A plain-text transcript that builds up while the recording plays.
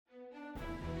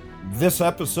This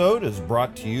episode is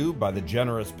brought to you by the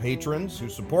generous patrons who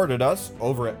supported us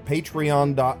over at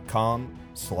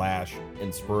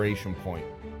patreon.com/inspirationpoint.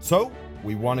 So,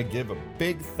 we want to give a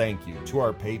big thank you to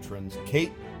our patrons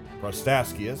Kate,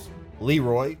 Prostaskius,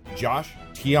 Leroy, Josh,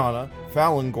 Tiana,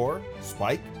 Falangor,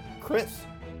 Spike, Chris,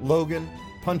 Logan,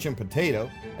 Punch and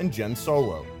Potato, and Jen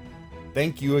Solo.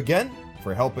 Thank you again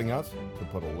for helping us to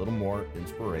put a little more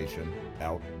inspiration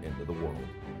out into the world.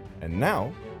 And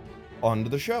now, on to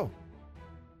the show.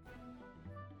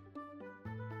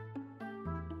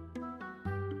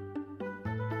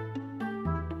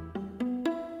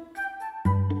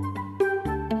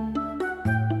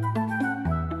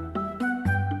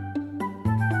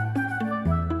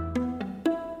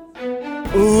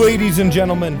 Ladies and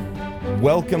gentlemen,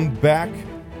 welcome back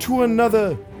to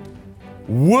another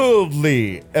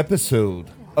worldly episode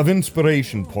of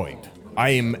Inspiration Point.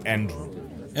 I am Andrew.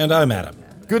 And I'm Adam.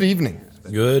 Good evening.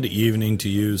 Good evening to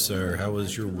you, sir. How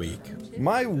was your week?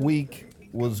 My week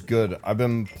was good. I've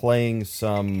been playing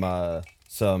some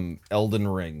Elden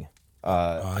Ring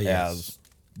as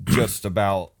just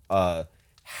about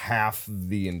half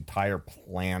the entire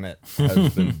planet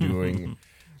has been doing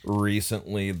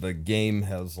recently. The game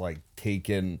has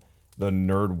taken the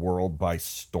nerd world by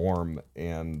storm,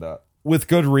 and with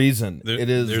good reason.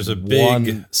 There's a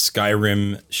big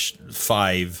Skyrim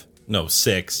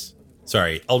 6,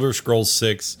 Elder Scrolls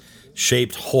 6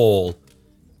 shaped hole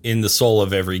in the soul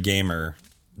of every gamer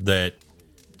that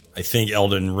I think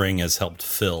Elden Ring has helped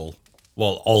fill,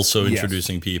 while also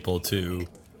introducing people to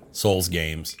Souls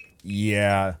games.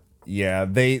 Yeah,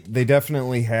 they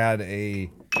definitely had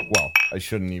I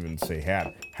shouldn't even say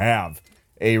have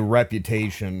a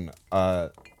reputation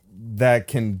that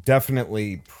can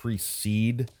definitely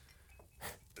precede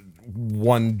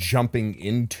one jumping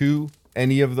into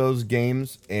any of those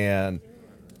games, and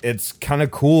it's kind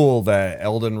of cool that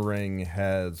Elden Ring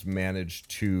has managed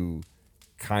to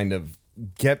kind of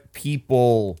get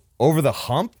people over the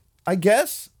hump, I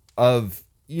guess, of,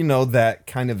 that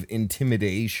kind of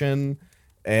intimidation.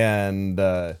 And,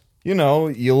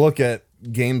 you look at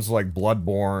games like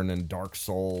Bloodborne and Dark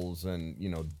Souls and,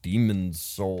 Demon's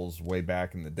Souls way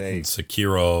back in the day. And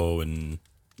Sekiro and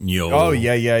Nioh. Oh,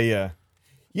 yeah.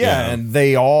 Yeah, and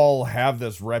they all have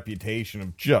this reputation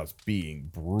of just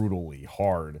being brutally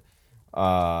hard.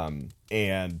 And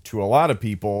to a lot of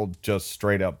people, just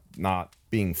straight up not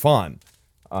being fun.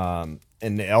 And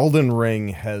Elden Ring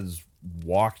has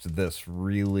walked this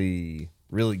really,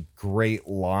 really great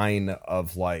line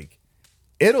of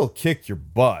it'll kick your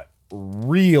butt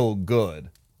real good,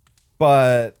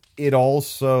 but it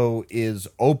also is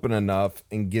open enough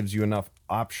and gives you enough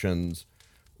options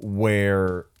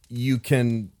where you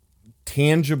can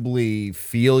tangibly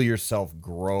feel yourself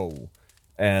grow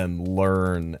and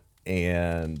learn.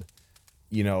 And,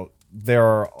 there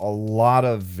are a lot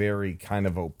of very kind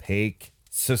of opaque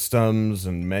systems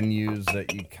and menus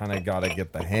that you kind of got to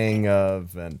get the hang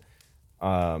of, and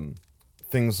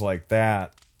things like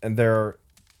that. And there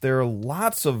are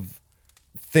lots of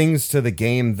things to the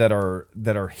game that are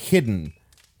hidden,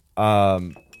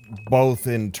 both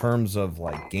in terms of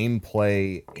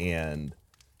gameplay and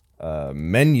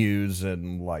menus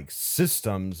and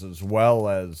systems, as well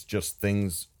as just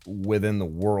things within the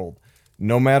world.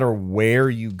 No matter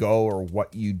where you go or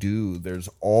what you do, there's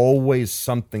always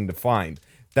something to find.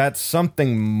 That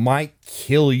something might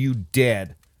kill you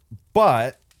dead,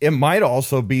 but it might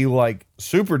also be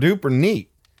super duper neat.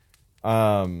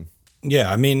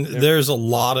 There's a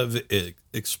lot of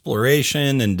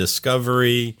exploration and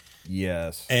discovery.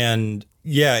 Yes. And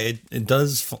it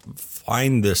does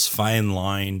find this fine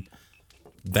line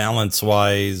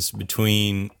balance-wise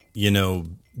between,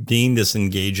 being this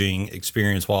engaging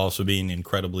experience while also being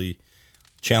incredibly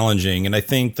challenging. And I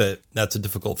think that that's a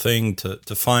difficult thing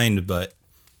to find. But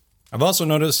I've also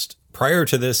noticed prior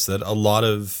to this that a lot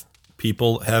of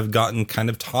people have gotten kind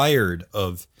of tired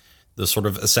of the sort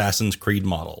of Assassin's Creed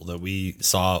model that we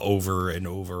saw over and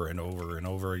over and over and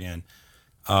over again.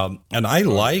 And I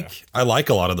like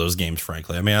a lot of those games,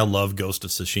 frankly. I mean, I love Ghost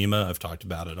of Tsushima. I've talked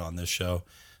about it on this show.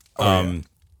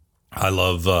 I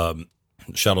love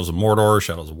Shadows of Mordor,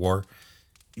 Shadows of War.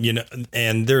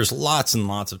 And there's lots and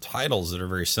lots of titles that are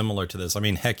very similar to this. I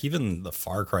mean, heck, even the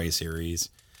Far Cry series,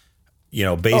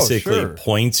 basically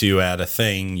points you at a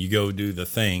thing. You go do the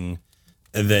thing,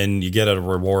 and then you get a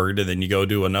reward, and then you go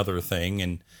do another thing,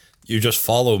 and you just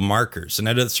follow markers. And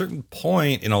at a certain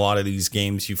point in a lot of these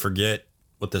games, you forget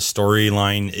what the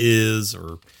storyline is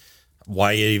or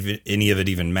why any of it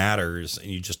even matters, and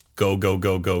you just go.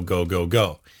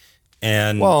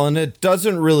 And it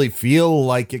doesn't really feel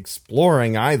like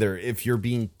exploring either. If you're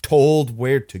being told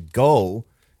where to go,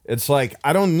 It's like,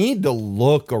 I don't need to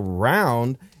look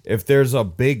around if there's a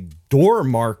big door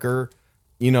marker,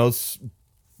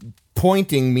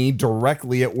 pointing me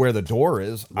directly at where the door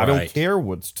is. Right. I don't care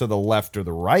what's to the left or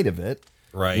the right of it.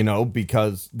 Right.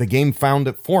 Because the game found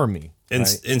it for me. And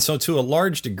so to a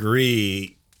large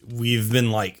degree, we've been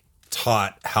like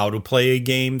taught how to play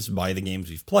games by the games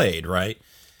we've played, right?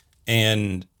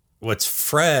 And what's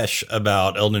fresh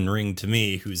about Elden Ring to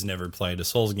me, who's never played a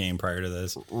Souls game prior to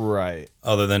this, right,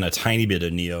 other than a tiny bit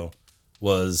of Neo,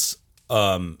 was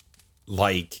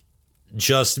like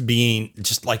just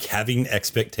having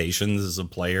expectations as a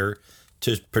player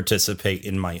to participate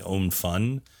in my own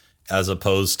fun, as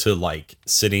opposed to like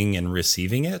sitting and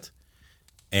receiving it.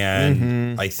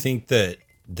 And I think that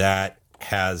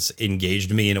has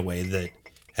engaged me in a way that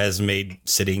has made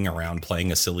sitting around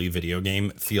playing a silly video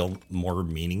game feel more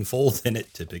meaningful than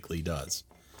it typically does.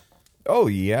 Oh,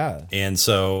 yeah. And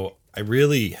so I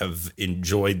really have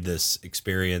enjoyed this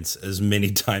experience as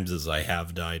many times as I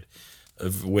have died,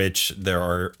 of which there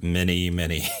are many,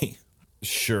 many.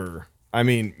 Sure. I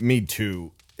mean, me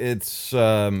too. It's,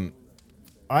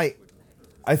 I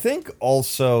think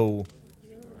also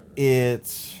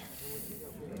it's,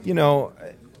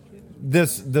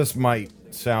 this might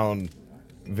sound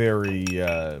very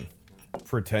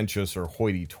pretentious or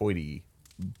hoity-toity,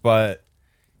 but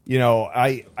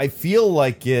I feel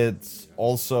like it's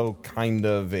also kind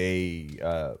of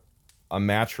a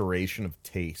maturation of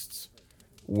tastes,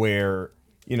 where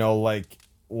like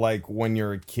when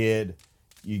you're a kid,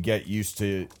 you get used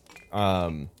to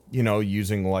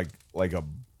using like a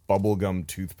bubblegum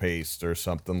toothpaste or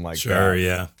something like that. Sure,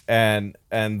 yeah. And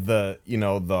the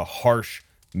the harsh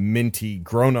minty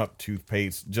grown-up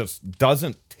toothpaste just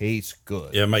doesn't taste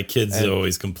good. Yeah, my kids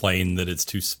always complain that it's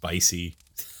too spicy.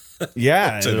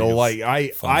 Yeah,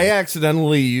 I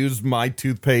accidentally used my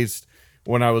toothpaste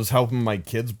when I was helping my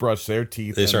kids brush their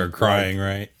teeth. They start crying,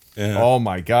 right? Yeah. Oh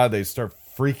my God, they start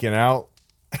freaking out.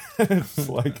 It's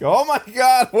like, oh my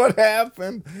God, what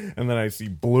happened? And then I see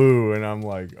blue and I'm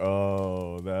like,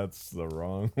 oh, that's the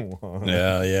wrong one.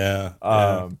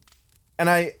 Yeah. And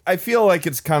I feel like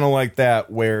it's kind of like that,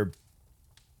 where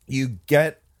we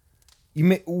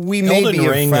maybe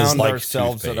have found like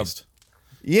ourselves toothpaste.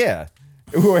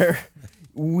 Where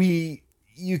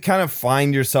you kind of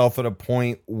find yourself at a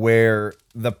point where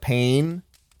the pain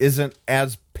isn't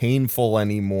as painful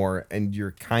anymore, and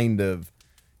you're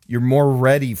more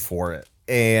ready for it.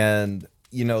 And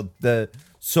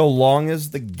so long as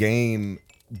the game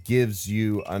gives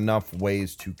you enough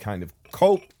ways to kind of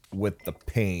cope with the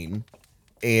pain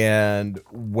and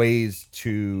ways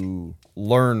to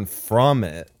learn from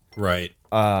it, right?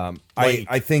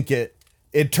 I think it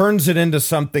turns it into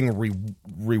something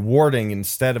rewarding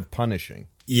instead of punishing.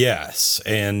 Yes,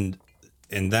 and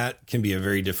that can be a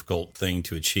very difficult thing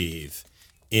to achieve.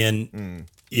 In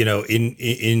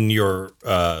your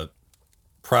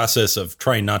process of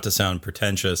trying not to sound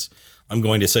pretentious, I'm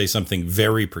going to say something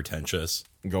very pretentious.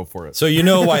 Go for it. So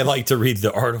I like to read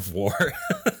The Art of War.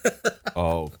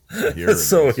 Oh,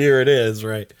 here it is,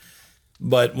 right?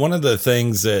 But one of the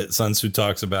things that Sun Tzu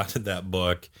talks about in that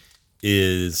book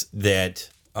is that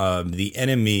the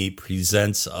enemy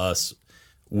presents us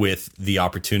with the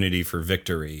opportunity for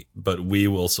victory, but we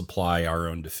will supply our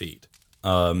own defeat.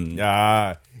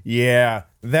 Yeah,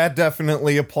 that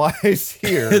definitely applies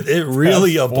here. It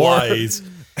really applies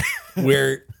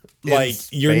where like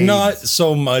you're not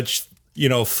so much,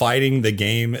 fighting the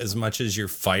game as much as you're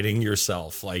fighting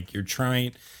yourself. Like you're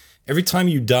trying, every time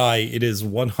you die, it is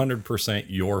 100%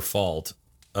 your fault.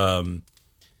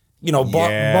 Barring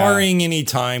any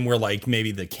time where like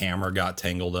maybe the camera got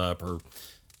tangled up or,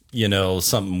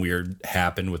 something weird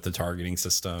happened with the targeting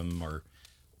system or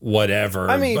whatever.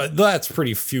 I mean, but that's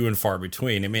pretty few and far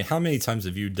between. I mean, how many times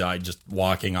have you died just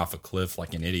walking off a cliff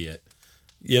like an idiot?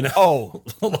 Oh,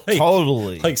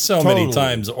 totally. Like so many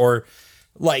times. Or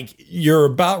like you're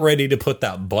about ready to put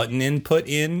that button input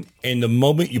in, and the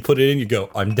moment you put it in, you go,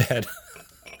 I'm dead.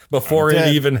 Before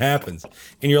it even happens.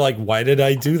 And you're like, why did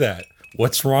I do that?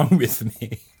 What's wrong with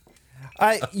me?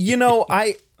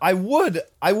 I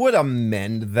would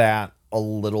amend that a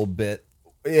little bit,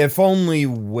 if only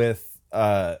with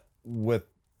the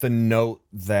note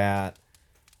that,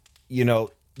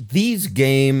 these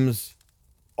games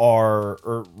are,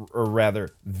 or rather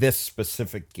this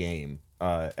specific game,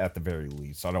 at the very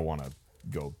least, I don't want to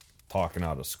go talking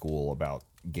out of school about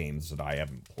games that I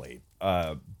haven't played.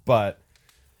 But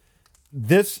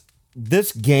this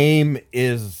game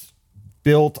is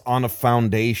built on a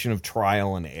foundation of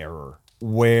trial and error,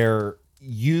 where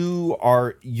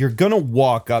you're going to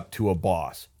walk up to a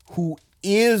boss who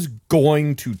is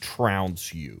going to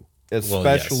trounce you.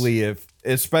 especially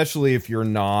if you're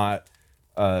not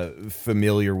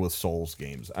familiar with Souls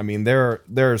games. I mean, there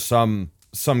are some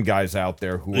guys out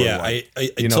there who are like, I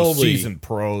totally seasoned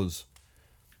pros.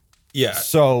 Yeah.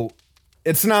 So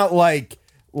it's not like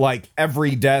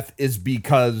every death is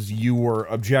because you were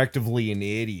objectively an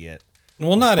idiot.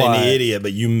 Well, not an idiot,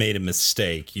 but you made a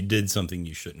mistake. You did something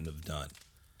you shouldn't have done.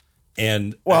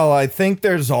 And I think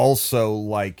there's also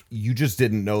like you just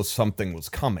didn't know something was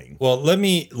coming. Well, let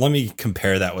me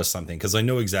compare that with something, because I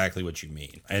know exactly what you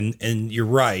mean. And you're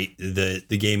right,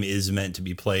 the game is meant to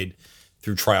be played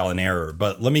through trial and error,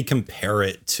 but let me compare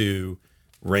it to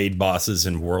raid bosses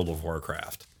in World of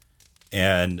Warcraft.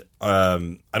 And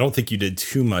I don't think you did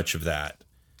too much of that.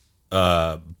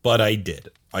 But I did.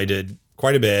 I did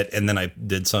quite a bit, and then I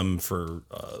did some for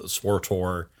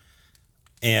SWTOR.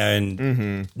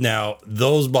 And now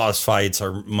those boss fights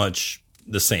are much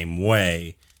the same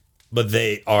way, but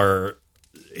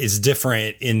it's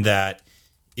different in that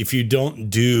if you don't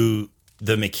do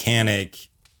the mechanic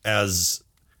as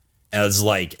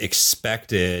like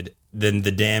expected, then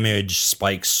the damage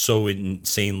spikes so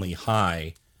insanely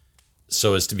high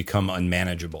so as to become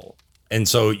unmanageable. And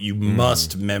so you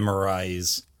must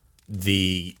memorize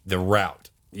the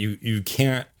route. You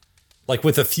can't, like,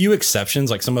 with a few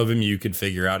exceptions, like some of them you could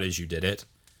figure out as you did it.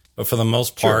 But for the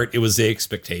most part, It was the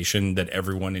expectation that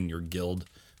everyone in your guild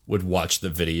would watch the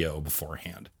video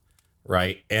beforehand.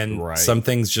 Right. And some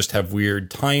things just have weird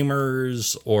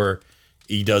timers, or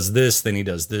he does this, then he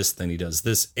does this, then he does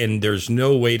this. And there's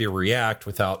no way to react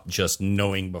without just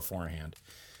knowing beforehand.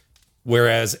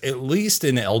 Whereas at least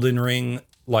in Elden Ring,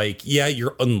 like, yeah,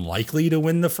 you're unlikely to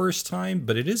win the first time,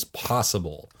 but it is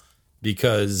possible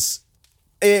because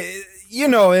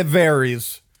it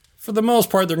varies. For the most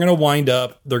part, they're going to wind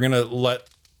up, they're going to let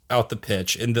out the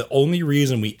pitch. And the only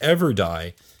reason we ever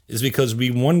die is because we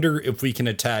wonder if we can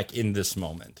attack in this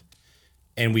moment.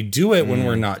 And we do it when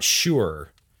we're not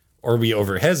sure, or we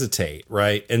over hesitate,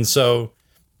 right? And so,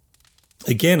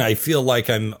 again, I feel like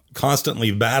I'm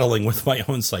constantly battling with my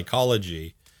own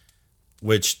psychology,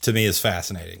 which to me is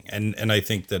fascinating. And I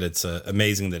think that it's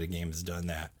amazing that a game has done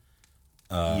that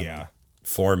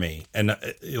for me. And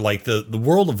like the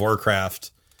World of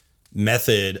Warcraft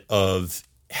method of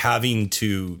having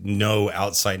to know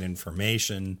outside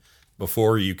information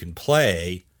before you can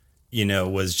play,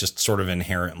 was just sort of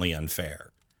inherently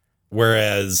unfair.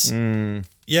 Whereas,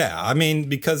 I mean,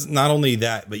 because not only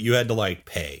that, but you had to like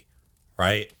pay,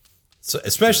 right? So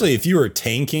especially if you were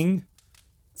tanking.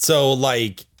 So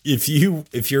like if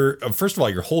you're first of all,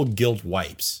 your whole guild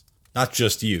wipes, not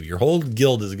just you, your whole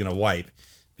guild is going to wipe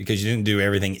because you didn't do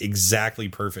everything exactly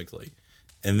perfectly.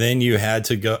 And then you had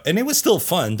to go, and it was still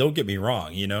fun. Don't get me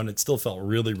wrong, and it still felt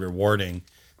really rewarding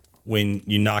when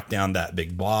you knocked down that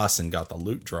big boss and got the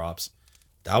loot drops.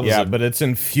 That was but it's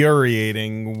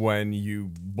infuriating when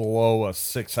you blow a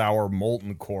 6-hour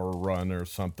molten core run or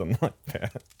something like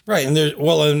that. Right. And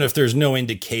and if there's no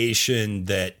indication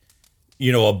that,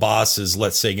 a boss is,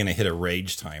 let's say, going to hit a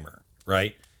rage timer,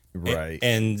 right? Right.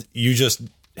 And you just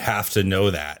have to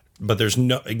know that. But there's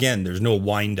no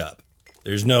wind up.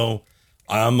 There's no,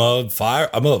 I'm a fire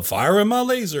in my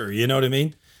laser. You know what I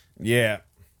mean? Yeah.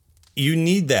 You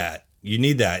need that.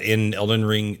 And Elden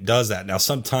Ring does that. Now,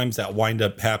 sometimes that wind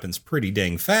up happens pretty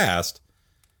dang fast.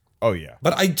 Oh, yeah.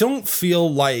 But I don't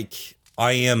feel like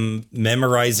I am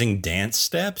memorizing dance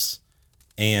steps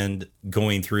and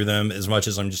going through them as much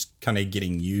as I'm just kind of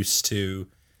getting used to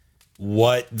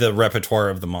what the repertoire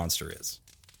of the monster is.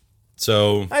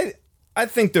 So I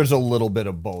think there's a little bit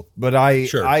of both, but I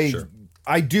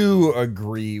do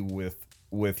agree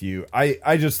with you.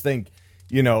 I just think,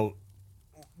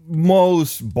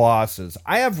 most bosses,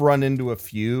 I have run into a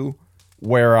few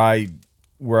where I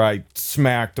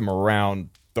smacked them around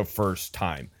the first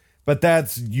time, but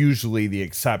that's usually the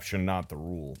exception, not the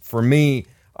rule. For me,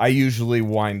 I usually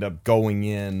wind up going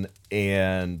in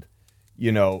and,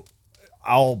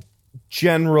 I'll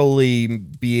generally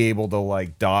be able to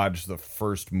like dodge the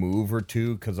first move or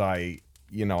two, because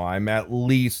I'm at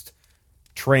least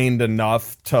trained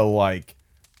enough to like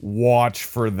watch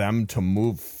for them to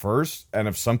move first, and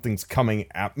if something's coming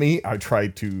at me, I try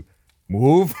to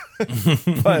move.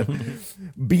 But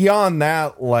beyond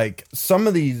that, like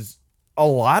a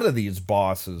lot of these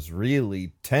bosses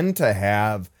really tend to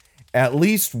have at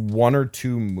least one or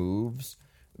two moves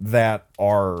that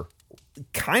are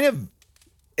kind of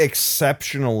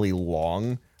exceptionally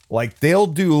long. Like they'll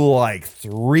do like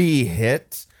 3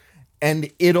 hits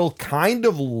and it'll kind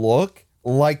of look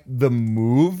like the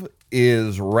move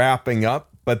is wrapping up,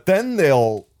 but then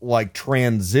they'll like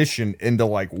transition into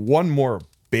like one more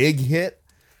big hit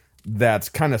that's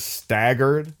kind of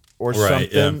staggered. or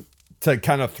something to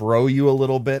kind of throw you a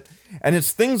little bit. And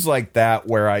it's things like that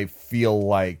where I feel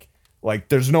like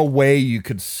there's no way you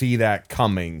could see that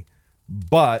coming,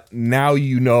 but now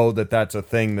you know that that's a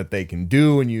thing that they can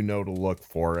do and you know to look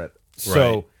for it.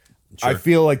 So sure. I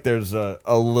feel like there's a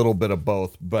little bit of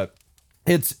both, but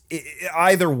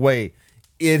either way,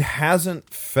 it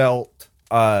hasn't felt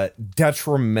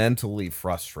detrimentally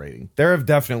frustrating. There have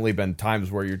definitely been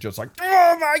times where you're just like,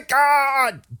 oh my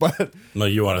God, but no,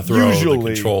 you want to throw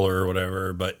the controller or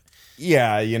whatever, but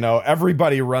yeah,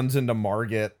 everybody runs into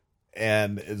Margit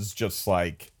and is just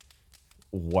like,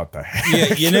 what the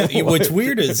heck? Yeah, what's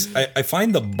weird is I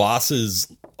find the bosses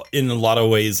in a lot of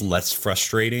ways less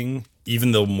frustrating,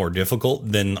 even though more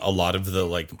difficult than a lot of the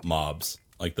like mobs,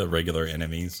 like the regular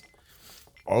enemies.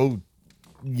 Oh,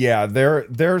 yeah,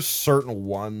 there's certain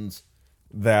ones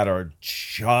that are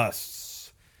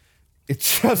just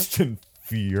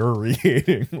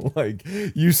infuriating. Like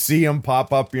you see them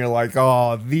pop up and you're like,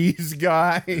 oh, these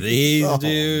guys,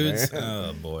 dudes. Man.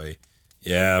 Oh boy.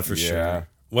 Yeah, for sure.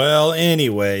 Well,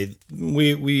 anyway,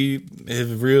 we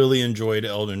have really enjoyed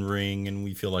Elden Ring and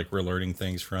we feel like we're learning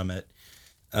things from it.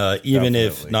 Even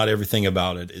if not everything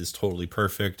about it is totally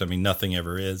perfect. I mean, nothing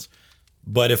ever is.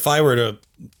 But if I were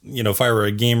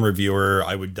a game reviewer,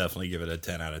 I would definitely give it a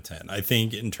 10 out of 10. I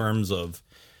think in terms of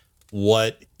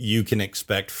what you can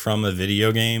expect from a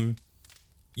video game,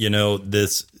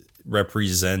 this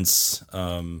represents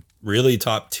really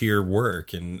top tier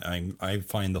work. And I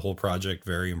find the whole project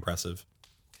very impressive.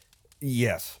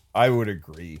 Yes, I would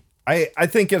agree. I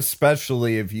think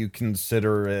especially if you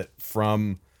consider it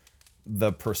from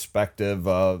the perspective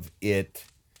of it,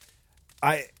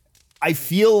 I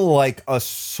feel like a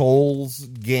Souls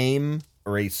game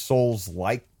or a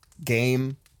Souls-like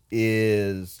game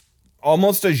is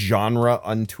almost a genre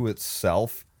unto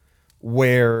itself,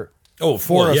 where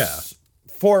for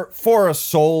a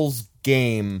Souls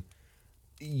game,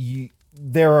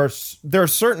 there are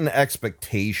certain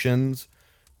expectations,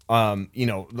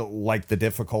 like the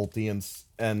difficulty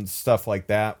and stuff like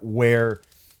that, where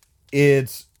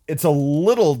it's a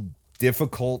little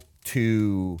difficult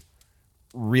to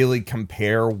really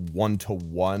compare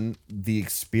one-to-one the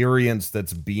experience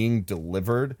that's being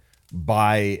delivered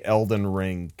by Elden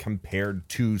Ring compared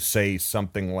to, say,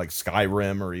 something like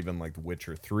Skyrim or even like The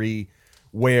Witcher 3,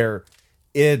 where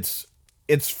it's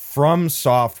From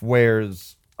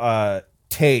Software's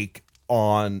take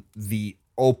on the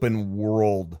open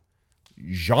world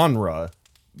genre,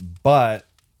 but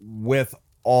with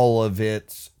all of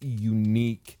its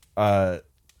unique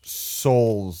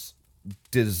Souls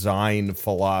design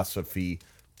philosophy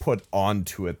put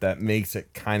onto it that makes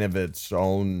it kind of its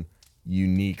own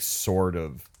unique sort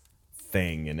of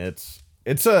thing. And it's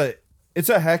a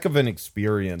heck of an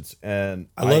experience. And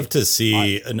I love to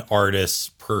see an artist's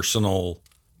personal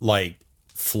like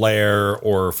flair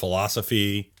or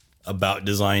philosophy about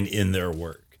design in their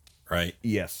work, right?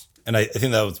 Yes. And I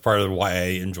think that was part of why I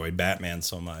enjoyed Batman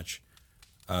so much,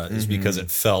 is because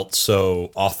it felt so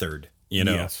authored,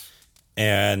 Yes.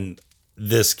 And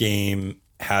this game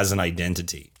has an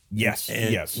identity. Yes.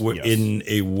 And yes. We're in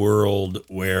a world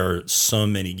where so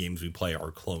many games we play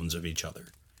are clones of each other.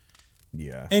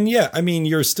 Yeah. And yeah, I mean,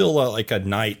 you're still like a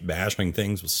knight bashing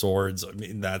things with swords. I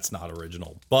mean, that's not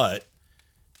original, but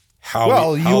you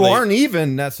aren't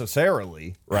even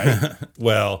necessarily, right?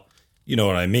 Well, you know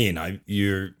what I mean.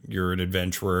 You're an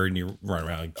adventurer and you run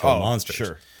around and kill monsters.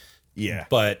 Sure. Yeah.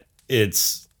 But it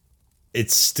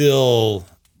still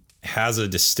has a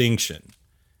distinction.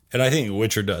 And I think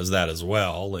Witcher does that as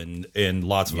well, and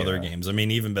lots of other games. I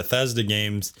mean, even Bethesda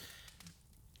games,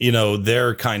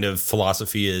 their kind of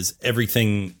philosophy is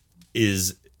everything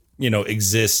is,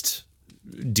 exists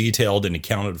detailed and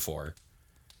accounted for.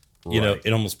 Right.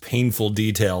 In almost painful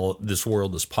detail, this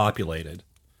world is populated.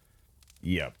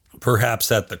 Yep.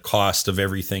 Perhaps at the cost of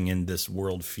everything in this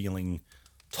world feeling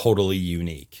totally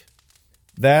unique.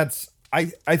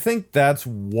 I think that's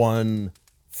one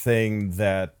thing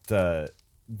that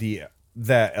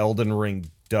that Elden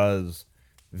Ring does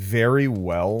very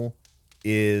well,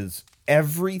 is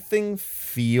everything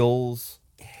feels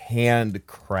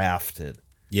handcrafted.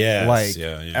 Yes.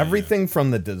 Everything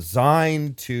from the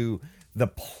design to the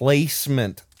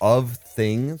placement of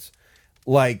things.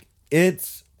 Like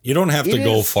you don't have to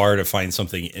go far to find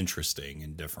something interesting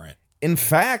and different. In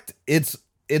fact, it's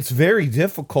very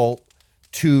difficult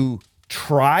to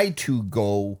try to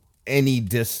go any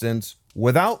distance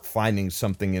without finding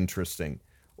something interesting.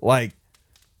 Like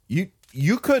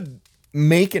you could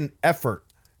make an effort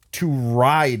to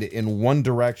ride in one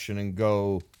direction and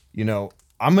go,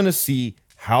 I'm going to see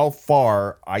how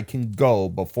far I can go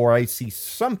before I see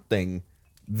something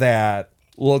that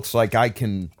looks like I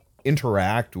can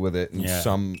interact with it in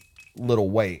some little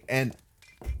way. And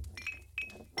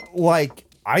like,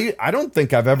 I don't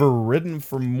think I've ever ridden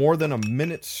for more than a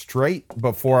minute straight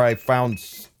before I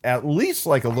found at least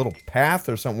like a little path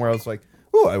or something where I was like,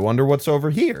 oh, I wonder what's over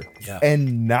here. Yeah.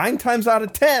 And 9 times out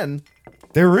of 10,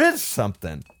 there is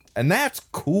something. And that's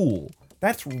cool.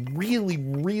 That's really,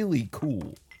 really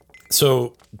cool.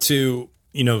 So to,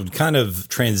 kind of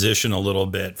transition a little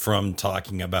bit from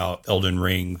talking about Elden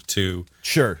Ring to,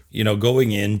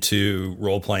 going into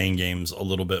role-playing games a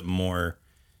little bit more,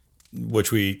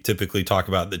 which we typically talk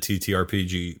about the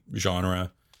TTRPG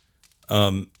genre.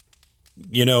 I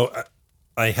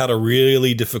had a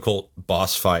really difficult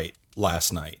boss fight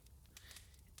last night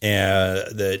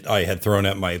that I had thrown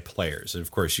at my players. And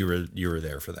of course you were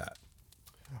there for that.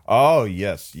 Oh,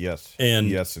 yes. And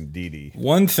yes, indeedy.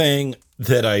 One thing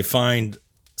that I find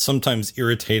sometimes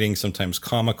irritating, sometimes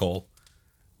comical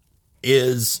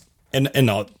is, and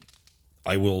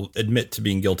I will admit to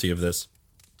being guilty of this,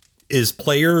 is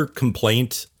player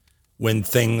complaint when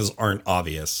things aren't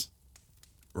obvious,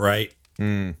 right?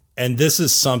 And this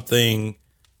is something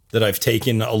that I've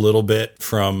taken a little bit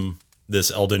from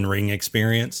this Elden Ring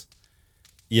experience.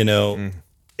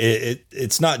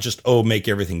 It's not just, make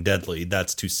everything deadly.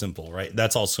 That's too simple, right?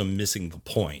 That's also missing the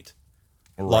point.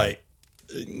 Right. Like,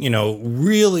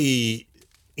 really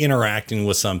interacting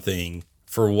with something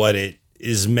for what it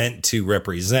is meant to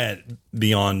represent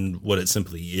beyond what it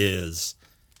simply is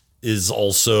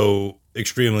also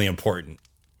extremely important.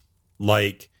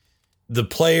 Like, the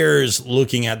players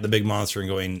looking at the big monster and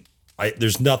going,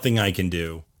 there's nothing I can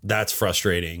do. That's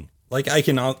frustrating. Like, I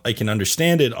can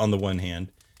understand it on the one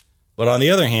hand, but on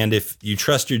the other hand, if you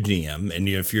trust your DM and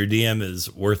if your DM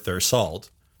is worth their salt,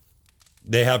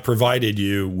 they have provided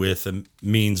you with a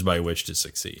means by which to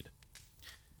succeed.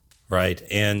 Right.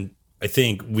 And I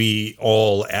think we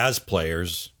all, as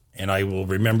players, and I will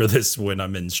remember this when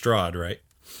I'm in Strahd, right,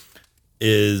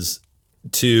 is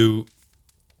to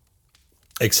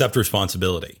accept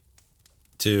responsibility,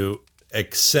 to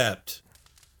accept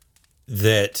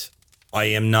that I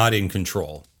am not in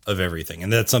control of everything.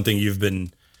 And that's something you've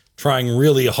been trying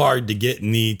really hard to get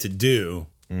me to do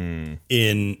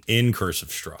in Curse of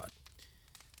Strahd.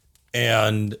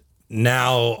 And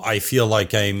now I feel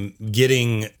like I'm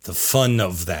getting the fun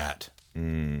of that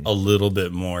a little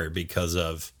bit more because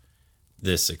of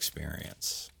this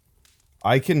experience.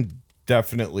 I can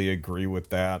definitely agree with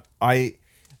that. I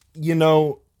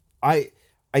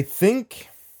think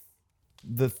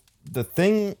the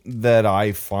thing that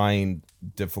I find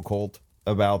difficult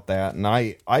about that, and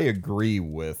I agree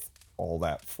with all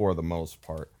that for the most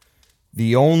part.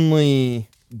 The only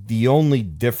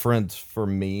difference for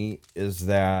me is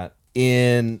that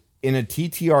in a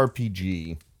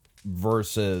TTRPG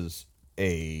versus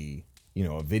a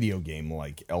video game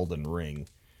like Elden Ring,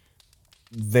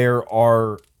 there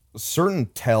are certain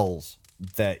tells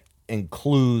and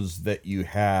clues that you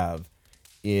have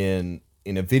in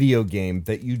a video game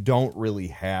that you don't really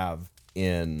have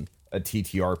in a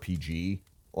TTRPG,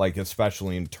 like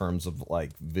especially in terms of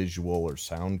like visual or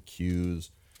sound cues,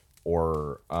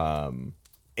 or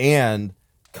and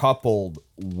coupled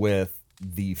with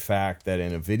the fact that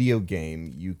in a video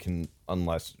game you can,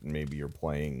 unless maybe you're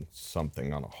playing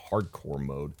something on a hardcore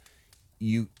mode,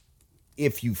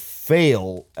 if you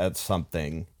fail at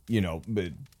something,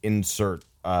 insert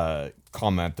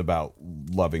comment about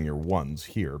loving your ones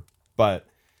here, but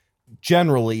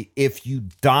generally if you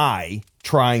die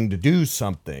trying to do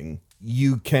something,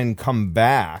 you can come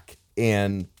back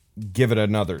and give it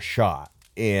another shot.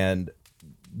 And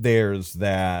there's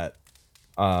that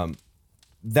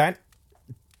that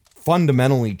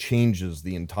fundamentally changes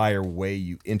the entire way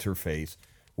you interface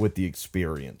with the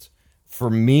experience. For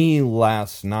me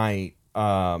last night,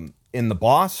 in the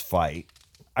boss fight,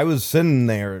 I was sitting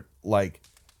there like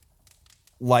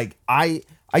I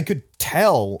could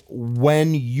tell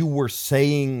when you were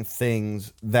saying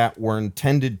things that were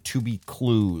intended to be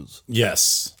clues.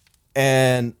 Yes.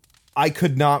 And I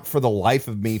could not for the life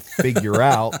of me figure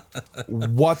out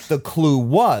what the clue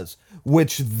was,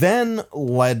 which then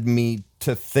led me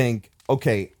to think,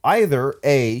 okay, either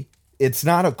A, it's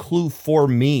not a clue for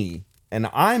me and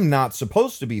I'm not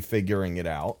supposed to be figuring it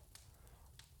out,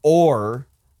 or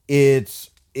it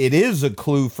is a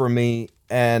clue for me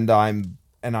and I'm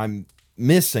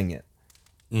missing it.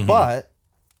 Mm-hmm. But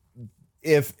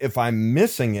if I'm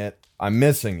missing it, I'm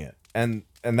missing it. And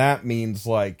that means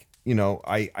like,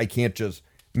 I can't just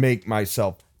make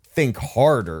myself think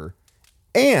harder.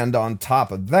 And on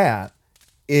top of that,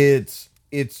 it's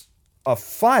a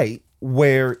fight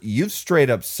where you've straight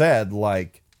up said,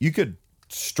 like, you could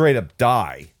straight up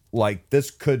die. Like,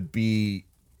 this could be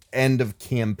end of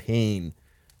campaign,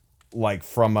 like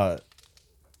from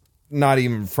not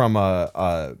even from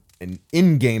an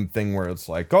in-game thing where it's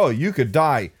like, oh, you could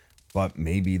die, but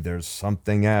maybe there's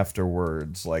something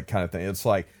afterwards, like, kind of thing. It's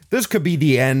like, this could be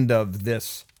the end of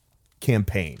this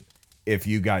campaign if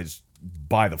you guys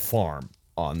buy the farm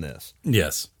on this.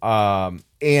 Yes.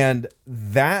 And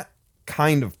that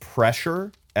kind of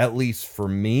pressure, at least for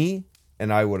me,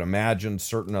 and I would imagine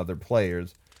certain other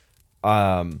players,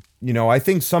 I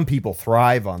think some people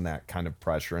thrive on that kind of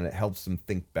pressure and it helps them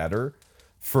think better.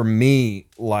 For me,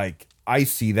 like, I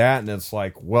see that and it's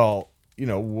like, well,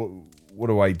 what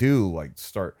do I do? Like,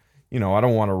 start, I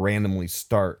don't want to randomly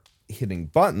start hitting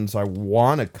buttons. I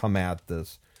want to come at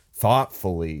this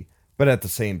thoughtfully, but at the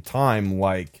same time,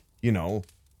 like,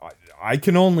 I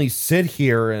can only sit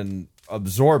here and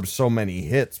absorb so many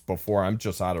hits before I'm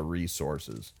just out of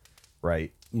resources.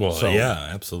 Right. Well, so, yeah,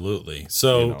 absolutely.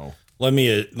 So let me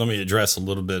address a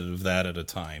little bit of that at a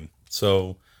time.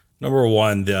 So number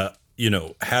one,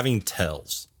 having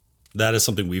tells, that is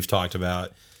something we've talked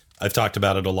about. I've talked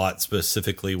about it a lot,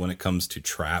 specifically when it comes to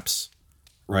traps,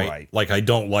 right? Like, I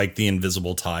don't like the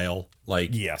invisible tile. Like,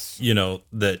 yes,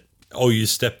 that, oh, you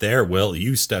stepped there. Well,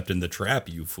 you stepped in the trap,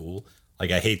 you fool.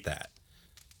 Like, I hate that.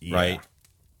 Yeah. Right.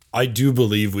 I do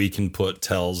believe we can put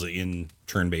tells in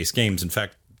turn-based games. In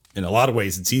fact, in a lot of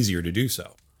ways, it's easier to do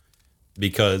so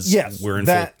because we're in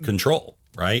full control,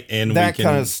 right? And that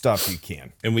kind of stuff you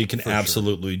can. And we can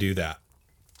absolutely do that.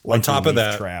 Like, on top of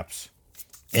that, traps.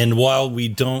 And while we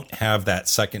don't have that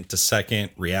second-to-second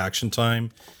reaction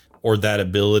time or that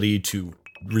ability to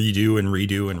redo and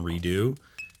redo and redo,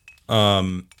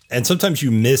 and sometimes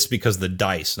you miss because of the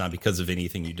dice, not because of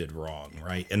anything you did wrong,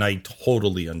 right? And I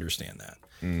totally understand that.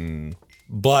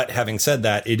 But having said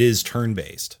that, it is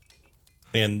turn-based.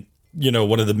 And,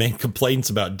 one of the main complaints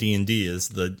about D&D is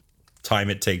the time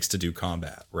it takes to do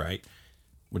combat, right?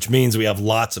 Which means we have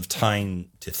lots of time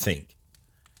to think.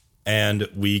 And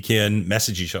we can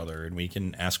message each other and we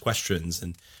can ask questions.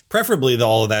 And preferably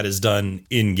all of that is done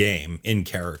in-game, in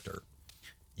character.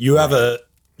 You have a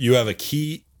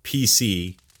key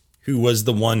PC who was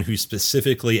the one who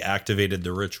specifically activated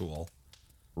the ritual.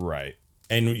 Right.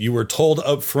 And you were told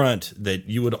up front that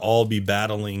you would all be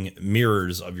battling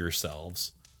mirrors of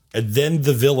yourselves. And then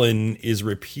the villain is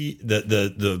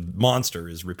the monster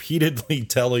is repeatedly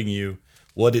telling you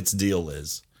what its deal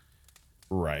is.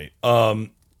 Right.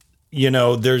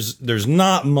 There's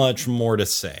not much more to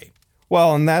say.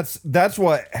 Well, and that's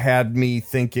what had me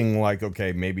thinking, like,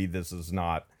 okay, maybe this is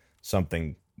not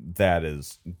something that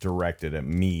is directed at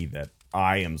me that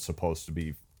I am supposed to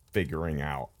be figuring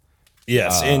out.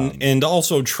 Yes, and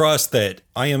also trust that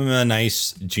I am a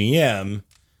nice GM,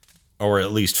 or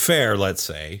at least fair, let's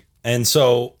say. And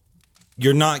so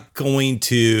you're not going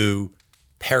to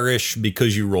perish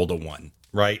because you rolled a 1,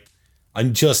 right?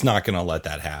 I'm just not going to let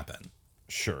that happen.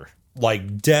 Sure.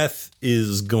 Like, death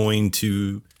is going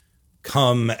to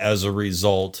come as a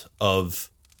result of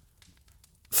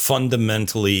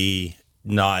fundamentally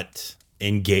not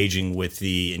engaging with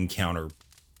the encounter,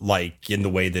 like, in the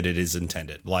way that it is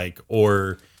intended, like,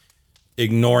 or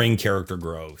ignoring character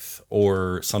growth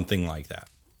or something like that.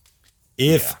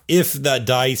 If the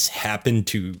dice happen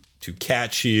to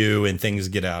catch you and things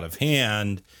get out of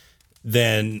hand,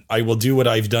 then I will do what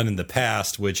I've done in the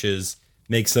past, which is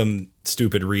make some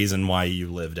stupid reason why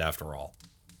you lived after all.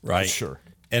 Right? Sure.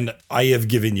 And I have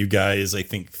given you guys, I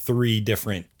think, 3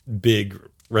 different big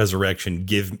resurrection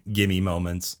gimme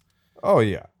moments. Oh,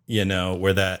 yeah.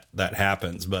 Where that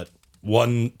happens. But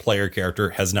one player character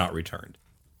has not returned.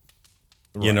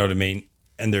 Right. You know what I mean?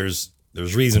 And there's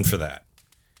reason for that.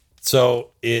 So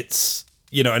it's,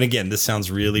 and again, this sounds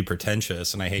really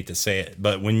pretentious and I hate to say it,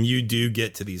 but when you do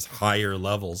get to these higher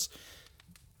levels,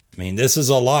 I mean, this is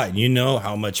a lot. You know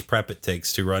how much prep it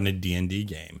takes to run a D&D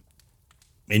game.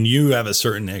 And you have a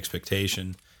certain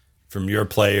expectation from your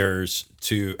players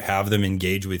to have them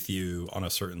engage with you on a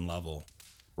certain level.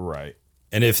 Right.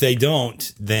 And if they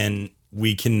don't, then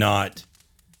we cannot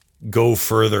go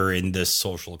further in this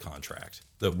social contract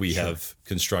that we have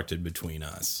constructed between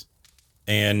us.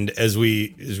 And as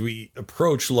we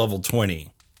approach level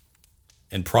 20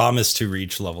 and promise to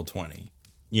reach level 20,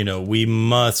 we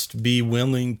must be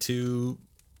willing to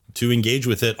engage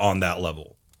with it on that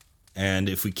level. And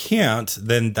if we can't,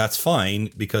 then that's fine,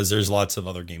 because there's lots of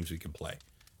other games we can play.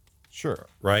 Sure.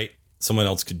 Right? Someone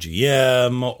else could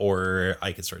GM, or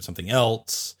I could start something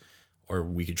else, or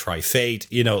we could try Fate.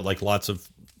 Like lots of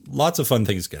fun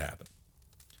things could happen.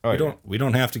 We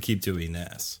don't have to keep doing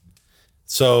this.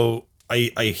 So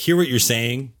I hear what you're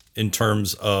saying in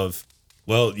terms of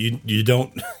Well, you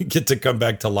don't get to come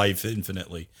back to life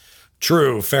infinitely.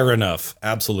 True, fair enough,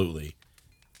 absolutely.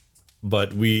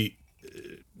 But we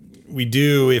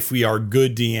do, if we are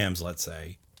good DMs, let's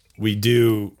say, we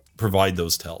do provide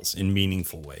those tells in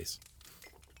meaningful ways.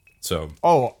 So,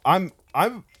 I'm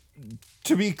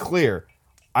to be clear,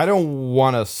 I don't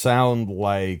want to sound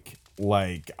like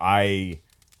I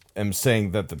am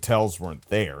saying that the tells weren't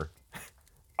there.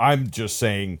 I'm just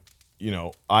saying,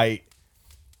 in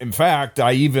fact,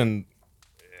 I even,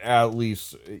 at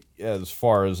least as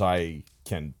far as I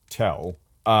can tell,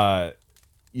 I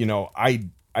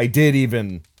did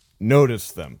even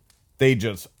notice them.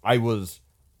 I was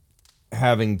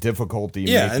having difficulty.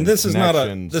 Yeah, and this is not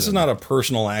a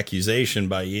personal accusation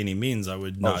by any means. I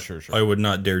would not. Sure. I would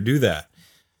not dare do that.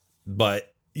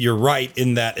 But you're right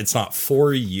in that it's not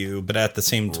for you. But at the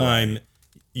same time,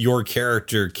 your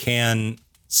character can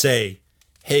say,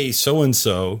 "Hey, so and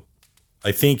so,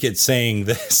 I think it's saying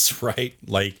this," right?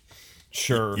 Like,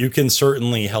 sure, you can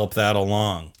certainly help that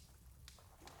along.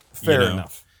 Fair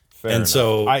enough.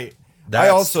 So I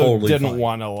also totally didn't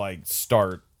want to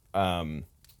start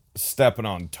stepping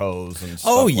on toes and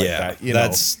stuff like that.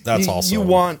 That's also, you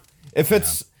want, if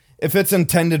it's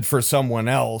intended for someone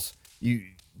else, you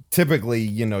typically,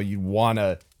 you want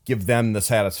to give them the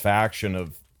satisfaction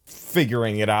of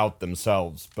figuring it out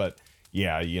themselves. But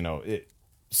yeah,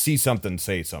 see something,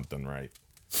 say something, right?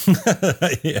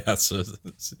 Yeah. So,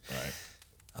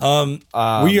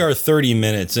 right. We are 30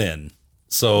 minutes in.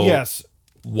 So yes,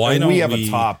 why don't we have a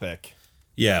topic?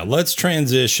 Yeah, let's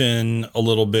transition a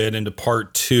little bit into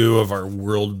part 2 of our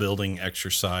world building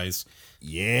exercise.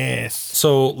 Yes.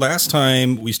 So last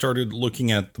time we started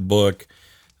looking at the book,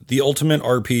 The Ultimate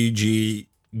RPG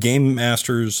Game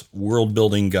Master's World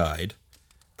Building Guide,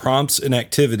 Prompts and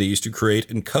Activities to Create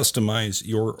and Customize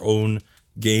Your Own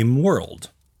Game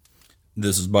World.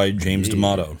 This is by James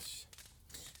D'Amato.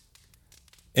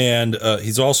 And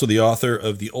he's also the author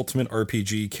of The Ultimate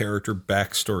RPG Character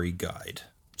Backstory Guide.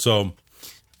 So,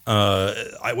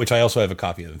 which I also have a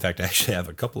copy of. In fact, I actually have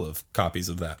a couple of copies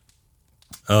of that.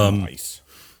 Nice.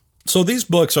 So these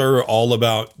books are all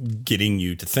about getting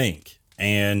you to think.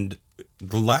 And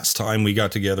the last time we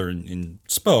got together and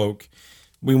spoke,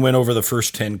 we went over the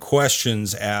first 10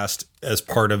 questions asked as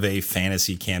part of a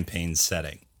fantasy campaign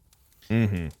setting.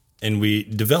 Mm-hmm. And we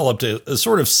developed a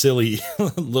sort of silly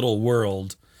little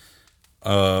world.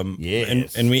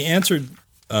 Yes. And we answered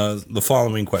the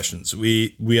following questions.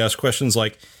 We asked questions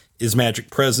like, is magic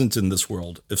present in this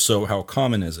world? If so, how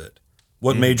common is it?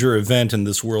 What major event in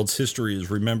this world's history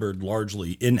is remembered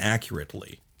largely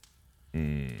inaccurately?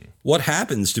 What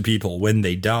happens to people when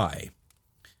they die?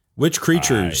 Which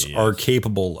creatures are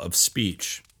capable of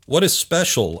speech? What is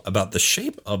special about the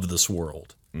shape of this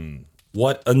world?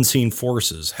 What unseen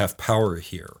forces have power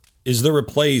here? Is there a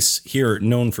place here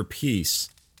known for peace?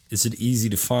 Is it easy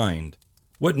to find?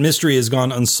 What mystery has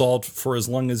gone unsolved for as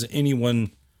long as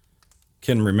anyone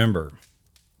can remember?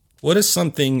 What is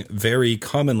something very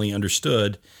commonly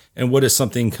understood, and what is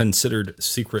something considered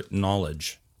secret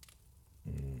knowledge?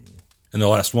 And the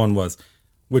last one was,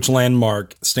 which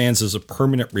landmark stands as a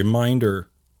permanent reminder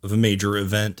of a major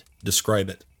event? Describe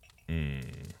it.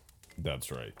 That's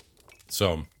right.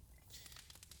 So,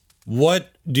 what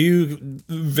do you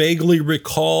vaguely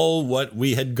recall what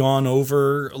we had gone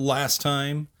over last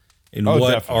time and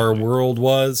what definitely. our world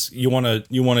was? You want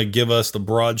to give us the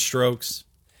broad strokes?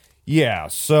 Yeah,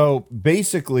 so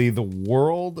basically the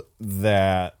world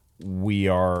that we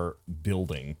are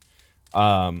building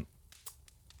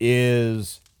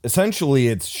is essentially,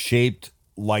 it's shaped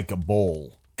like a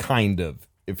bowl, kind of.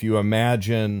 If you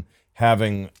imagine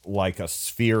having like a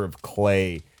sphere of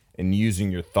clay and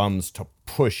using your thumbs to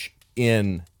push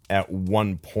in at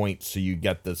one point so you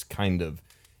get this kind of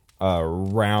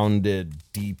rounded,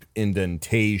 deep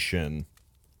indentation,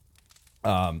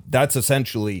 that's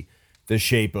essentially the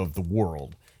shape of the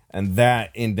world. And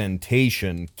that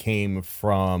indentation came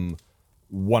from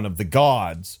one of the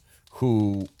gods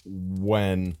who,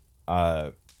 when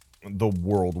the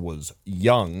world was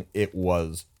young, it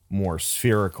was more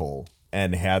spherical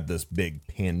and had this big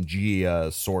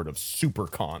Pangea sort of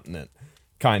supercontinent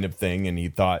kind of thing. And he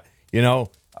thought,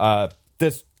 it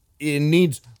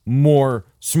needs more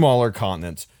smaller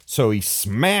continents. So he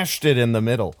smashed it in the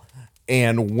middle.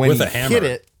 And when he hit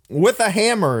it with a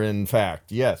hammer, in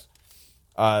fact, yes,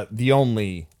 the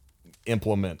only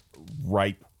implement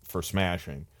ripe for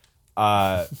smashing.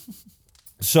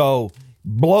 So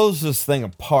blows this thing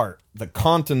apart. The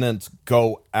continents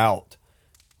go out,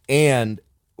 and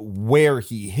where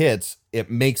he hits, it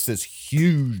makes this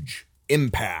huge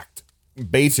impact,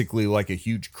 basically like a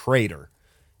huge crater.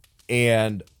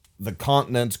 And the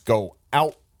continents go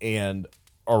out and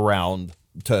around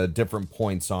to different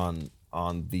points on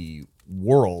the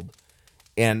world.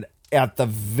 And at the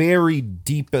very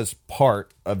deepest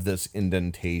part of this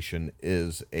indentation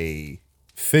is a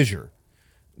fissure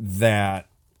that,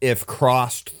 if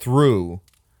crossed through,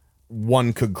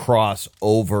 one could cross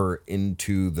over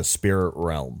into the spirit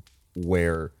realm,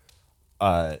 where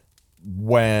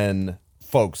when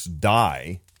folks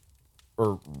die,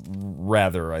 or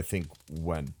rather, I think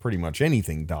when pretty much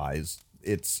anything dies,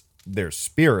 it's their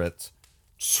spirits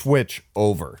switch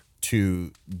over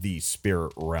to the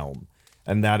spirit realm.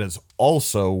 And that is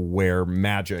also where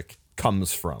magic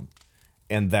comes from.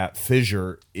 And that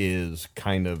fissure is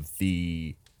kind of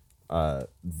the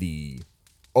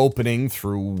opening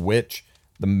through which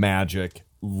the magic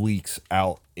leaks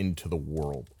out into the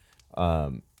world.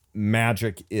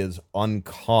 Magic is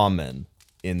uncommon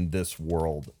in this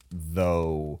world,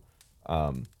 though,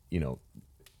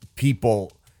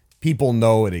 people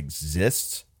know it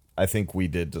exists. I think we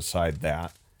did decide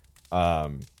that.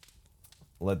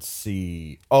 Let's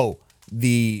see. Oh,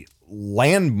 the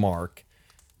landmark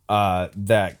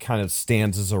that kind of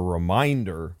stands as a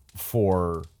reminder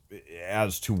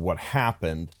as to what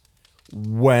happened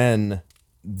when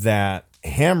that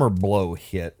hammer blow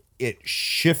hit. It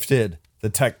shifted the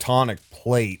tectonic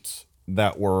plates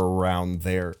that were around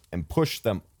there and pushed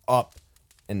them up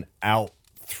and out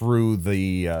through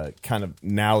the kind of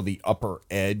now the upper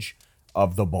edge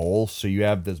of the bowl. So you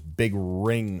have this big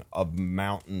ring of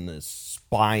mountainous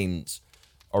spines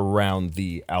around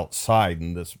the outside,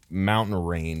 and this mountain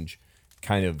range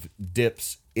kind of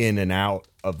dips in and out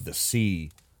of the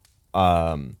sea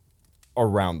around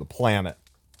the planet.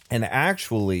 And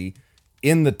actually,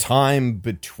 in the time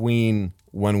between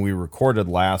when we recorded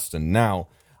last and now,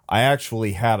 I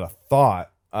actually had a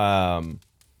thought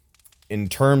in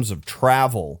terms of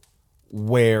travel,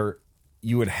 where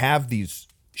you would have these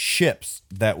ships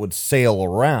that would sail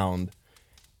around,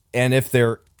 and if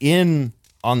they're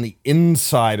on the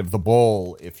inside of the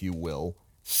bowl, if you will,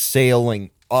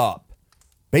 sailing up,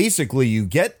 basically you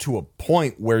get to a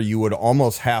point where you would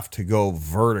almost have to go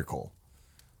vertical.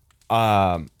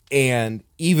 And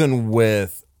even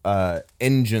with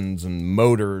engines and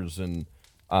motors and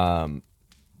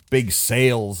big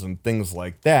sails and things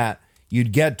like that,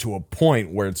 you'd get to a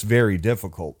point where it's very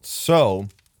difficult. So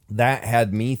that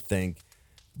had me think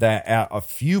that at a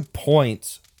few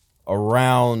points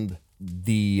around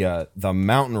the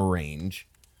mountain range,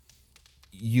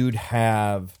 you'd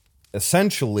have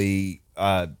essentially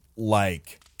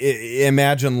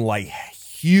imagine like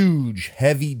huge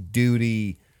heavy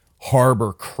duty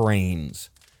harbor cranes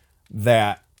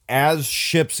that, as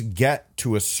ships get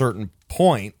to a certain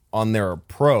point on their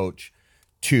approach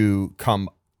to come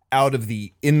out of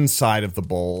the inside of the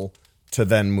bowl to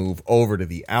then move over to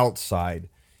the outside,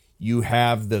 you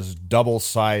have this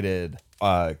double-sided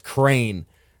crane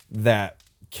that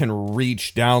can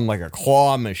reach down like a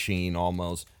claw machine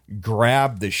almost,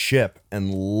 grab the ship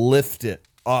and lift it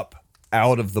up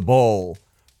out of the bowl,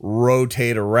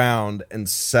 rotate around, and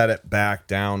set it back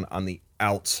down on the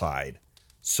outside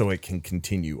so it can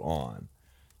continue on.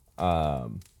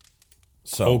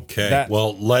 Okay, that's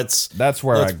where let's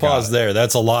I pause got there.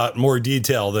 That's a lot more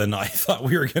detail than I thought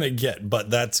we were going to get, but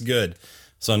that's good.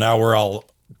 So now we're all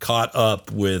caught up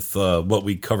with what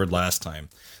we covered last time.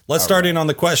 Let's start in on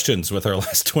the questions with our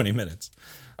last 20 minutes.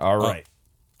 All right.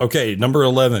 Okay, number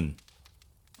 11.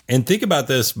 And think about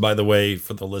this, by the way,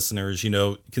 for the listeners,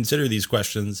 consider these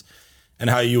questions and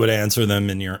how you would answer them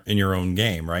in your own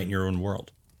game, right? In your own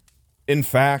world. In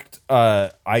fact,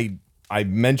 I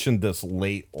mentioned this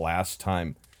late last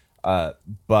time,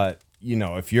 but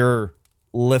if you're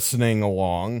listening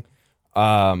along,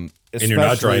 and you're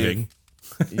not driving,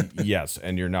 yes,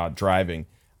 and you're not driving,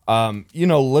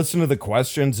 listen to the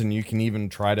questions, and you can even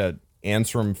try to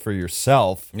answer them for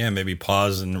yourself. Yeah, maybe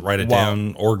pause and write it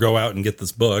down, or go out and get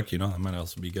this book. That might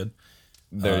also be good.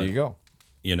 There you go.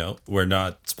 We're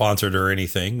not sponsored or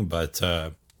anything, but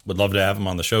would love to have them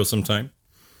on the show sometime.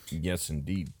 Yes,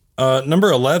 indeed.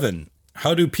 Number 11.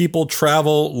 How do people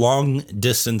travel long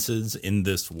distances in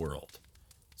this world?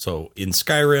 So in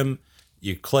Skyrim,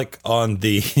 you click on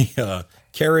the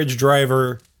carriage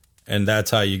driver, and that's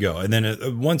how you go. And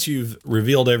then once you've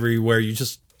revealed everywhere, you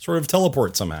just sort of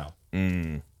teleport somehow.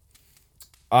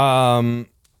 I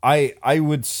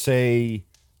would say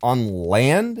on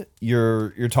land,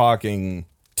 you're talking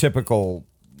typical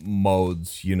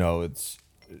modes. It's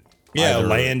either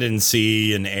land and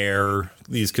sea and air.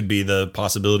 These could be the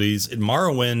possibilities. In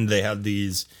Morrowind, they had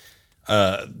these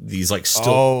like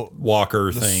stilt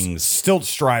walker things. Stilt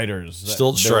striders.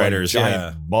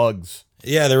 Giant bugs.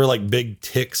 Yeah, they were like big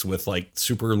ticks with like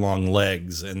super long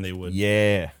legs, and they would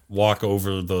walk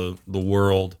over the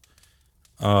world.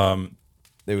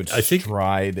 They would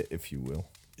stride, if you will.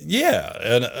 Yeah,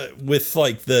 and with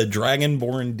like the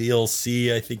Dragonborn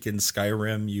DLC, I think in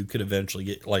Skyrim you could eventually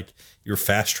get like your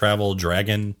fast travel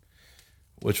dragon,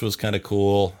 which was kind of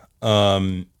cool.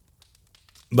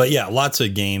 But yeah, lots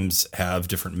of games have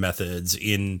different methods.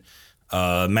 In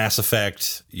Mass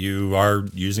Effect, you are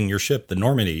using your ship, the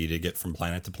Normandy, to get from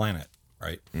planet to planet,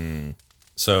 right?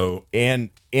 So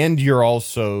and you're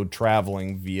also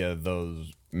traveling via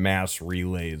those mass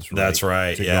relays. Right? That's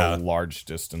right. To go large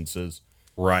distances.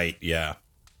 Right. Yeah.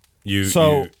 You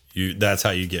that's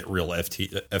how you get real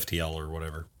FTL or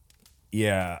whatever.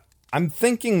 Yeah, I'm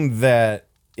thinking that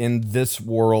in this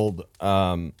world,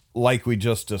 like we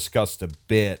just discussed a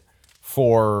bit,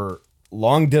 for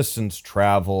long distance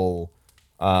travel,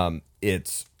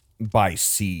 it's by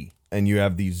sea, and you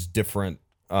have these different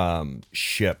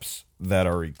ships that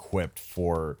are equipped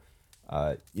for,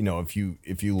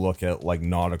 if you look at like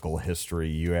nautical history,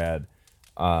 you had,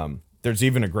 there's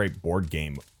even a great board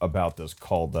game about this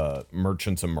called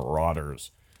Merchants and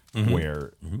Marauders,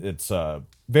 where it's a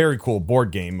very cool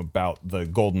board game about the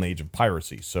golden age of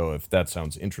piracy. So if that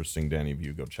sounds interesting to any of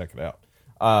you, go check it out.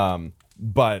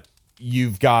 But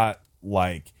you've got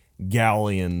like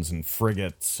galleons and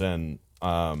frigates and,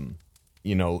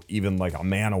 even like a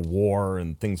man of war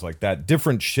and things like that.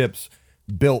 Different ships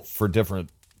built for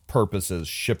different purposes,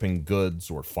 shipping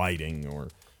goods or fighting or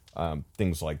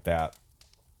things like that.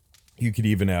 You could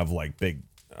even have like big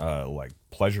like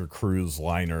pleasure cruise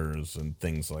liners and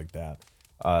things like that.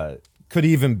 Could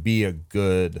even be a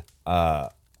good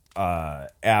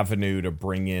avenue to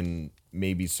bring in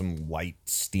maybe some light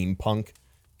steampunk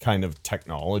kind of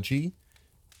technology.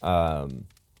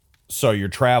 So you're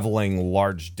traveling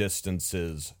large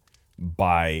distances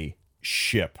by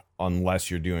ship,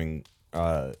 unless you're doing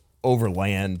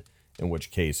overland, in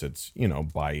which case it's,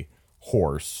 by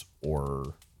horse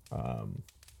or,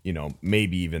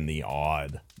 maybe even the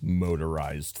odd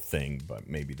motorized thing, but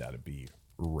maybe that'd be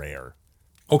rare.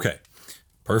 Okay,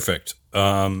 perfect.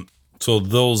 So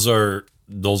those are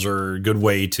a good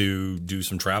way to do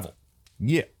some travel.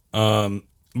 Yeah.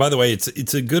 By the way,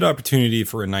 it's a good opportunity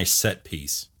for a nice set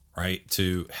piece, right?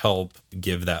 To help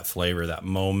give that flavor, that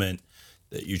moment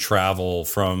that you travel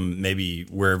from maybe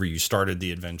wherever you started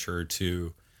the adventure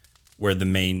to where the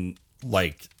main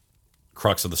like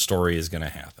crux of the story is going to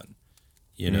happen.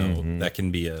 That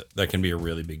can be a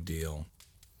really big deal.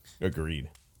 Agreed.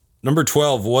 Number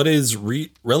 12, what is a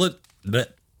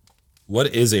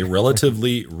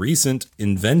relatively recent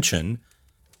invention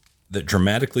that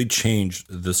dramatically changed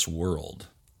this world?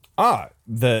 I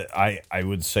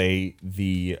would say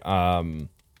the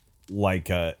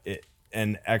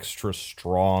an extra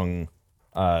strong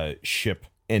ship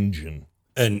engine.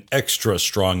 An extra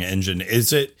strong engine.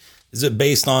 Is it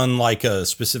based on like a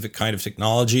specific kind of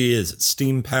technology? Is it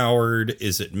steam powered?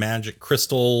 Is it magic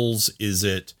crystals? Is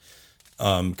it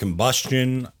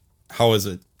combustion? How is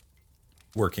it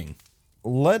working?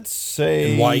 Let's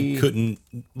say, and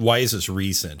why is this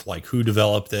recent? Like, who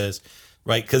developed this?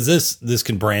 Right? Because this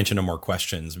can branch into more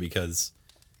questions, because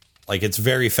like it's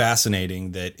very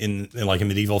fascinating that in like a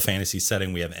medieval fantasy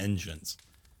setting we have engines.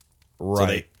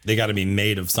 Right. So they got to be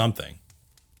made of something.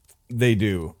 They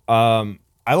do.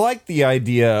 I like the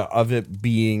idea of it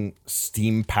being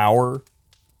steam power,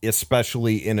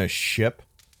 especially in a ship,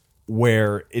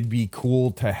 where it'd be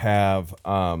cool to have,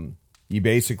 you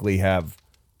basically have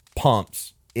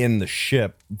pumps in the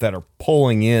ship that are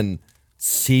pulling in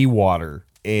seawater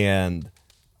and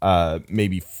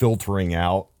maybe filtering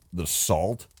out the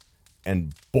salt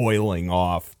and boiling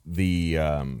off the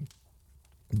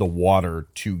water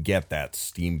to get that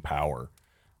steam power.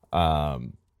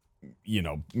 Given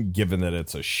that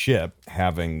it's a ship,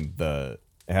 having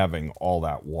all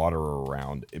that water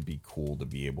around, it'd be cool to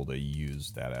be able to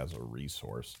use that as a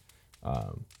resource.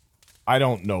 I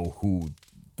don't know who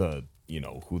the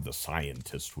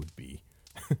scientist would be,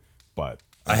 but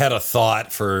I had a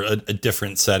thought for a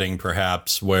different setting,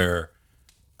 perhaps, where,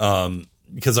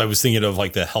 because I was thinking of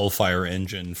like the Hellfire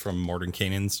engine from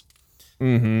Mordenkainen's,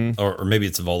 or maybe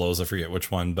it's Volo's, I forget which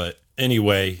one, but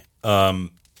anyway,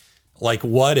 like,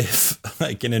 what if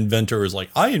like an inventor was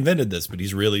like, I invented this, but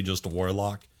he's really just a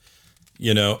warlock,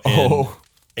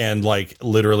 and like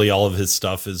literally all of his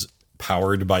stuff is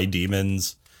powered by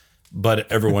demons,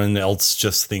 but everyone else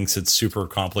just thinks it's super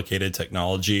complicated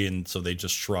technology, and so they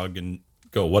just shrug and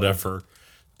go, whatever.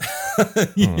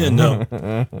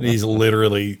 He's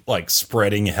literally like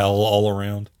spreading hell all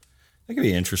around. That could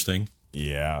be interesting.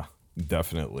 Yeah,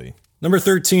 definitely. Number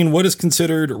 13, what is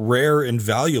considered rare and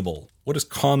valuable? What is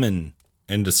common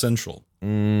and essential?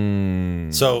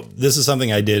 So this is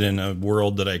something I did in a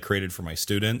world that I created for my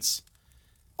students.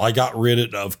 I got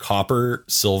rid of copper,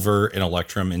 silver, and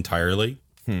electrum entirely.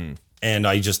 And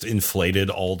I just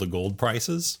inflated all the gold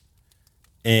prices.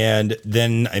 And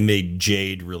then I made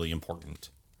jade really important.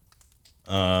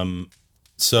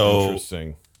 So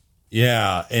Interesting.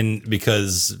 Yeah, and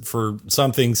because for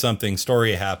something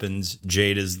story happens,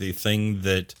 jade is the thing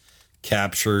that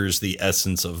captures the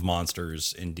essence of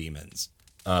monsters and demons,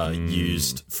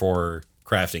 used for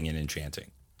crafting and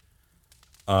enchanting.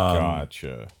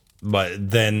 Gotcha. But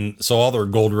then, so all their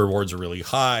gold rewards are really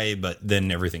high, but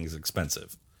then everything's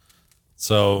expensive.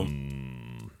 So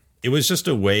it was just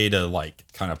a way to like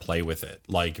kind of play with it.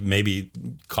 Like maybe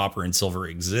copper and silver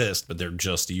exist, but they're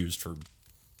just used for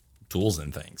tools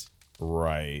and things.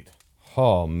 Right.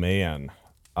 Oh man.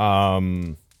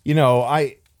 You know,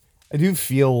 I do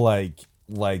feel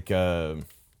like a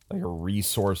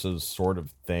resources sort of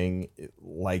thing.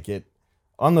 Like it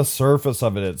on the surface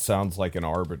of it, it sounds like an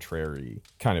arbitrary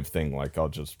kind of thing. Like I'll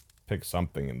just pick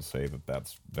something and say that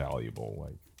that's valuable.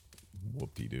 Like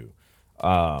whoop-de-doo.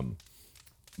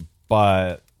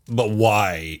 But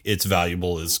why it's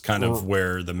valuable is kind of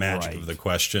where the magic of the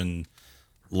question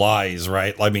lies,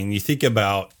 right? I mean, you think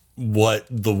about what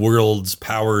the world's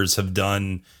powers have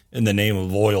done in the name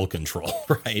of oil control,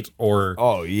 right? Or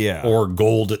or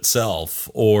gold itself,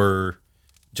 or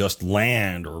just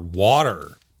land or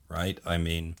water, right? I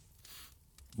mean,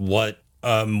 what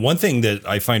one thing that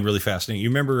I find really fascinating, you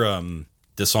remember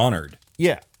Dishonored?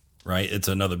 Yeah. Right? It's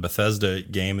another Bethesda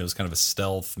game. It was kind of a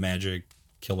stealth magic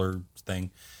killer thing.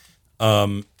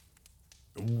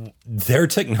 Their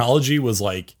technology was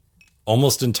like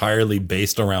almost entirely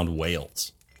based around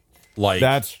whales. Like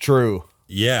that's true.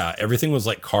 Yeah, everything was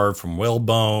like carved from whale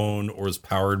bone or was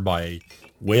powered by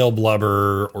whale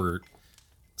blubber or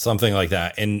something like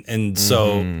that. And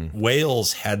so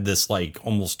whales had this like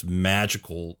almost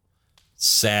magical,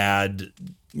 sad,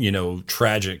 you know,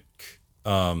 tragic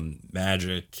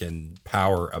magic and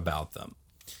power about them.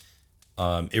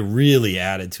 It really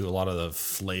added to a lot of the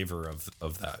flavor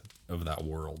of that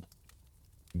world.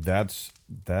 That's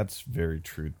very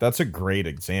true. That's a great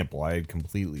example. I had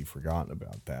completely forgotten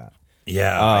about that.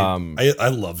 Yeah, I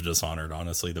love Dishonored,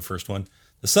 honestly, the first one.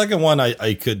 The second one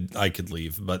I could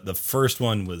leave, but the first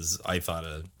one was, I thought,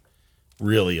 a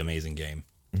really amazing game.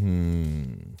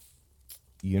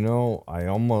 You know, I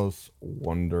almost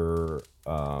wonder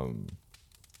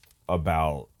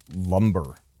about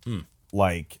lumber.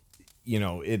 Like, you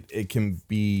know, it can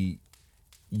be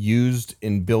used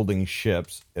in building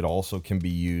ships. It also can be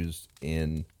used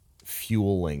in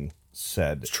fueling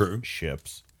said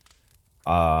ships.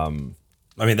 I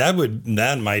mean,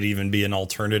 that might even be an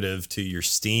alternative to your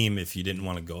steam if you didn't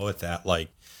want to go with that. Like,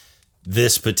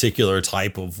 this particular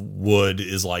type of wood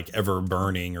is like ever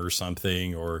burning or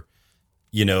something, or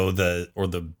you know,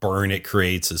 the burn it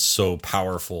creates is so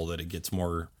powerful that it gets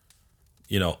more,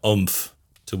 you know, oomph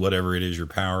to whatever it is you're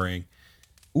powering.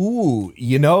 Ooh,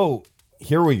 you know,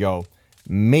 here we go.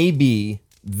 Maybe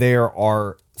there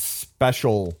are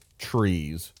special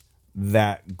trees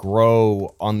that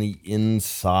grow on the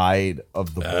inside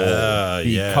of the bowl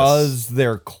because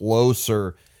they're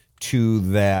closer to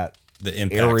the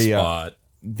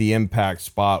impact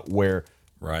spot where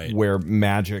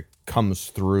magic comes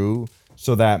through,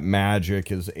 so that magic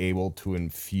is able to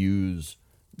infuse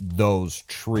those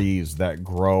trees that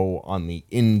grow on the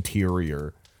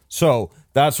interior. So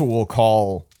that's what we'll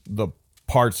call the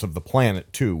parts of the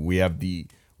planet too. We have the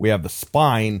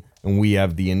spine, and we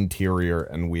have the interior,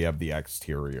 and we have the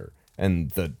exterior.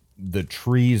 And the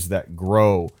trees that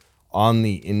grow on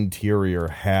the interior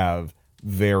have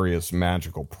various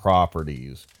magical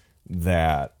properties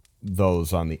that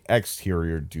those on the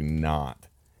exterior do not.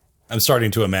 I'm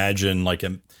starting to imagine like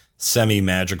a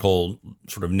semi-magical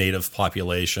sort of native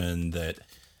population that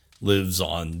lives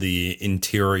on the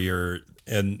interior,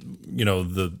 and, you know,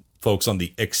 the folks on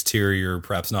the exterior,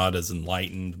 perhaps not as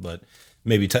enlightened, but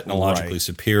maybe technologically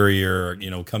superior, you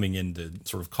know, coming in to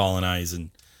sort of colonize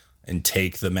and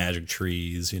take the magic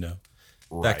trees, you know.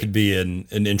 That could be an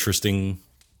interesting,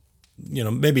 you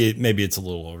know, maybe it's a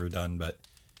little overdone, but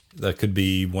that could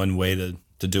be one way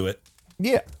to do it.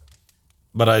 Yeah.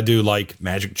 But I do like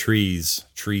magic trees.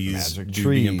 Trees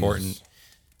be important.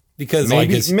 Because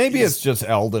maybe it's just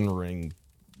Elden Ring.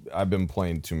 I've been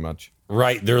playing too much.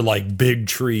 Right. They're like big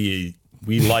tree.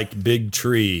 We like big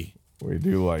tree. We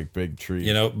do like big trees.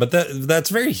 You know, but that's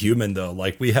very human though.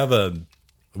 Like we have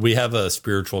a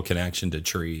spiritual connection to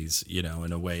trees, you know,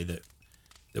 in a way that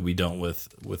that we don't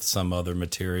with some other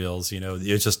materials.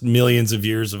 It's just millions of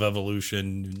years of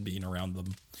evolution and being around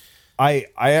them.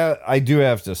 I do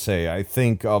have to say, I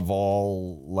think of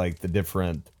all like the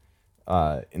different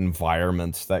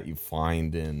environments that you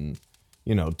find in,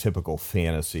 typical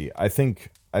fantasy, I think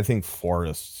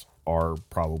forests are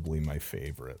probably my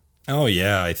favorite. Oh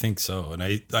yeah, I think so.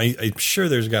 And I'm sure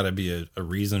there's got to be a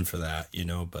reason for that,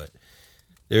 but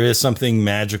there is something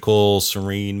magical,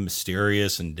 serene,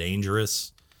 mysterious, and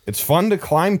dangerous. It's fun to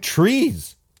climb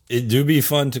trees. It do be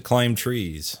fun to climb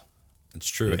trees. It's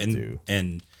true.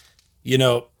 And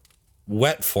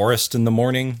wet forest in the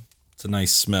morning, it's a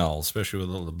nice smell, especially with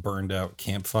a little burned out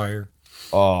campfire.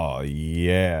 Oh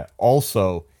yeah.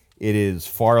 Also, it is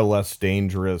far less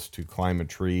dangerous to climb a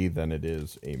tree than it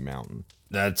is a mountain.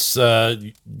 That's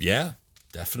yeah,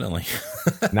 definitely.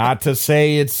 Not to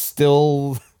say it's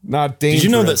still not dangerous.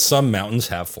 Did you know that some mountains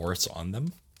have forests on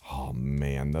them? Oh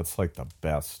man, that's like the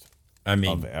best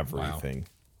of everything. Wow.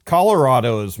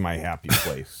 Colorado is my happy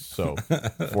place, so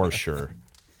for sure.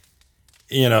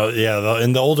 And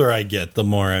the older I get, the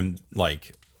more I'm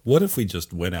like, what if we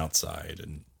just went outside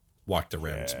and walked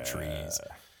around some trees?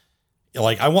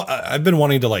 Like I've been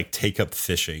wanting to like take up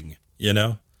fishing,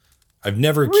 I've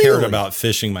never cared about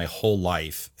fishing my whole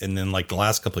life. And then like the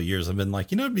last couple of years, I've been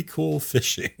like, it'd be cool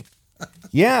fishing.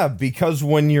 Yeah, because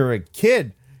when you're a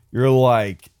kid, you're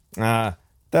like, that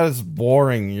is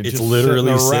boring. You're it's just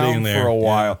literally sitting there for a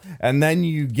while. Yeah. And then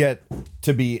you get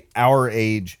to be our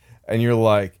age and you're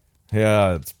like,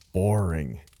 yeah, it's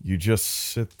boring. You just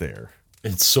sit there.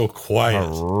 It's so quiet.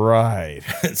 All right.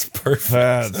 It's perfect.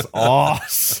 That's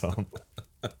awesome.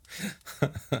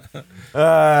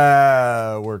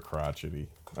 We're crotchety.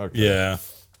 Okay. Yeah.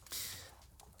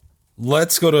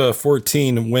 Let's go to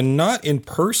 14. When not in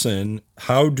person,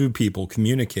 how do people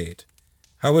communicate?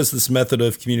 How has this method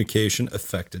of communication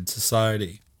affected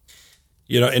society?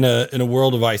 In a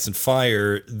world of ice and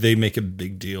fire, they make a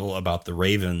big deal about the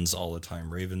ravens all the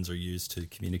time. Ravens are used to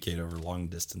communicate over long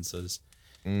distances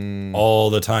all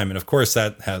the time. And of course,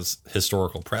 that has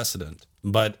historical precedent.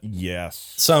 But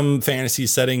yes, some fantasy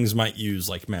settings might use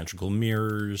like magical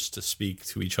mirrors to speak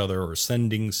to each other or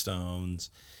sending stones.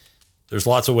 There's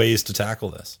lots of ways to tackle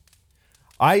this.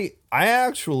 I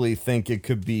actually think it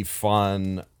could be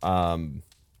fun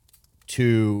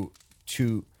to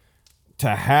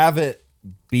have it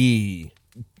be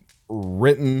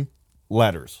written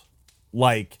letters,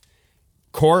 like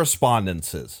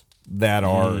correspondences that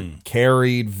are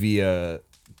carried via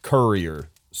courier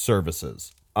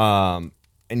services. And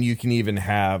you can even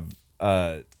have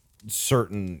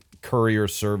certain courier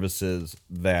services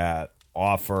that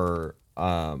offer,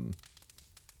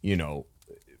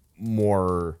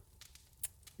 more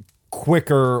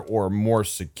quicker or more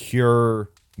secure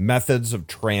methods of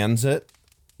transit.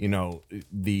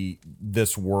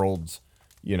 This world's,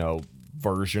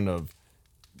 version of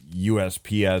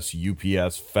USPS,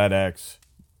 UPS, FedEx,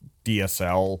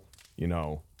 DSL,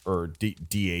 or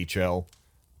DHL.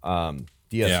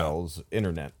 DSL is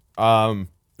internet.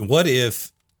 What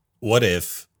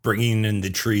if bringing in the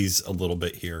trees a little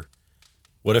bit here?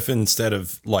 What if instead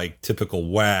of like typical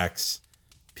wax,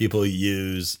 people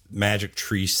use magic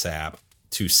tree sap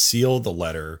to seal the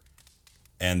letter,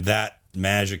 and that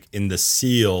magic in the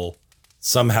seal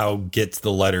somehow gets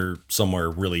the letter somewhere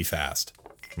really fast?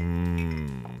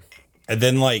 And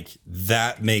then like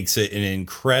that makes it an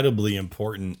incredibly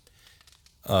important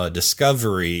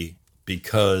discovery,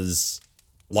 because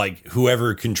like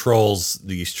whoever controls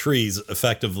these trees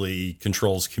effectively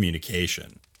controls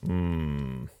communication.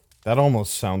 That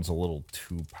almost sounds a little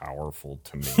too powerful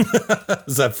to me.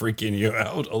 Is that freaking you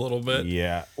out a little bit?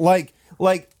 Yeah. Like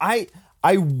I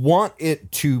want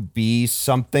it to be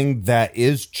something that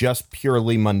is just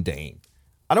purely mundane.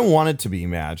 I don't want it to be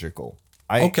magical.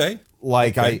 I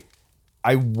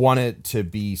want it to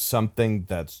be something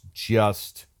that's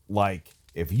just like,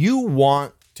 if you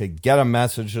want to get a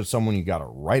message to someone, you got to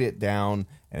write it down.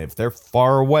 And if they're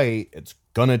far away, it's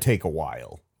going to take a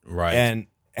while. Right. And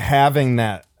having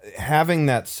that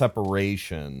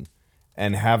separation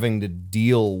and having to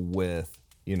deal with,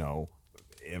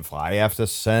 if I have to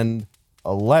send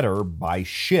a letter by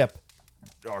ship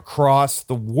across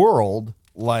the world,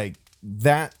 like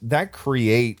that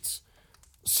creates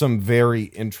some very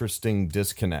interesting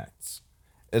disconnects,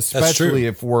 especially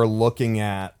if we're looking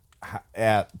at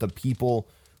the people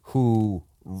who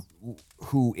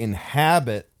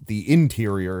inhabit the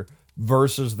interior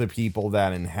versus the people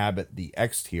that inhabit the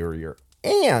exterior,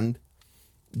 and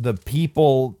the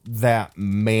people that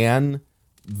man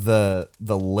the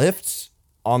lifts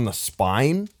on the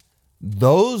spine.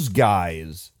 Those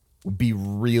guys would be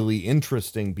really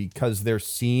interesting because they're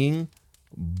seeing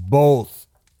both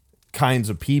kinds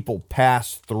of people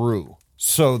pass through.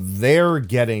 So they're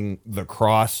getting the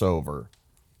crossover.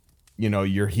 You know,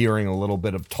 you're hearing a little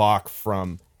bit of talk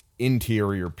from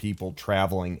interior people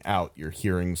traveling out. You're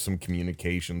hearing some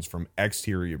communications from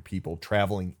exterior people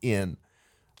traveling in.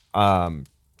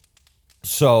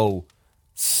 So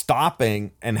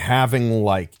stopping and having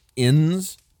like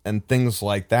inns and things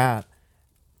like that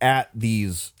at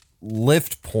these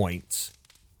lift points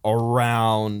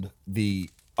around the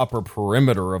upper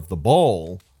perimeter of the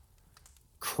bowl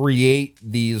create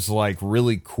these like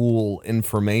really cool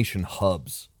information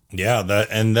hubs. Yeah,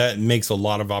 that makes a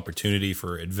lot of opportunity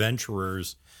for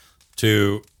adventurers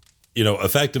to, you know,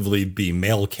 effectively be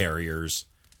mail carriers.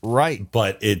 Right.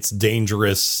 But it's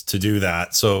dangerous to do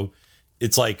that. So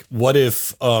it's like, what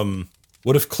if Cliff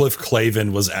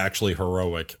Clavin was actually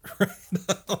heroic?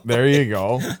 There you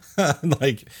go.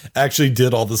 Like actually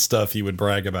did all the stuff he would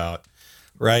brag about.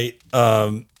 Right.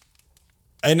 And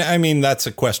I mean, that's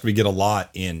a question we get a lot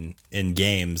in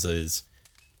games is,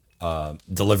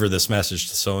 deliver this message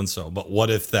to so-and-so. But what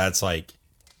if that's like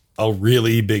a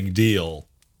really big deal?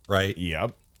 Right.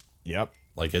 Yep.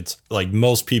 Like it's like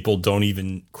most people don't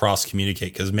even cross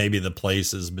communicate because maybe the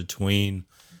places between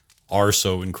are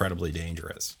so incredibly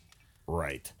dangerous.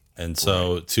 Right. And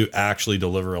so to actually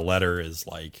deliver a letter is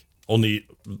like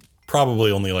probably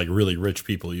only like really rich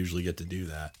people usually get to do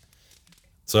that.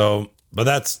 So, but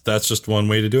that's just one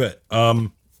way to do it.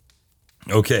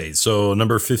 Okay. So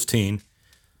number 15,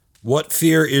 what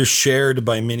fear is shared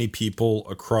by many people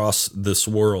across this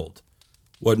world?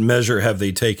 What measure have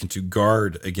they taken to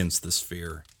guard against this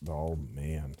fear? Oh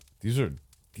man, these are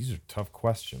tough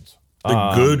questions.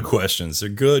 They're good questions. They're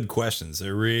good questions.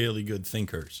 They're really good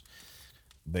thinkers.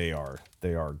 They are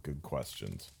good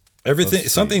questions. Everything,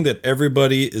 something that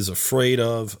everybody is afraid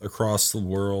of across the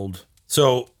world.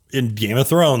 So in Game of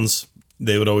Thrones,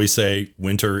 they would always say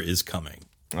winter is coming.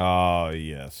 Oh,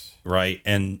 yes. Right.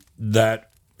 And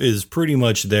that is pretty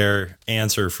much their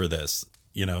answer for this.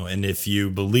 You know, and if you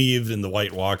believed in the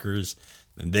White Walkers,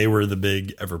 then they were the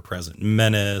big ever-present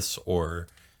menace or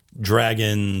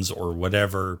dragons or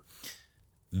whatever.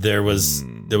 There was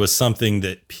something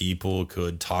that people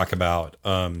could talk about.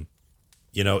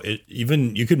 You know,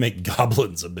 you could make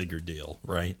goblins a bigger deal,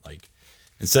 right? Like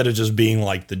instead of just being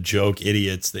like the joke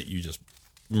idiots that you just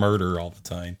murder all the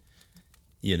time,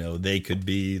 you know, they could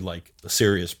be like a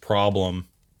serious problem,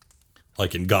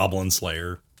 like in Goblin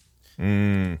Slayer.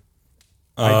 I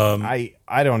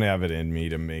don't have it in me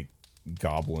to make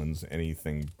goblins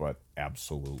anything but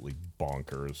absolutely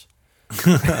bonkers.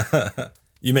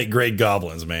 You make great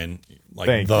goblins, man.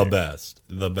 Like best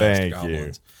Thank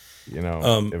goblins. You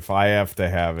know, if I have to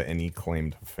have any claim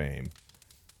to fame,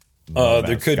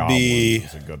 there could be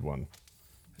is a good one.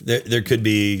 There could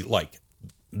be like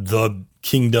the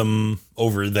kingdom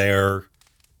over there,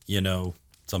 you know,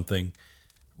 something.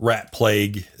 Rat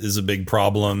plague is a big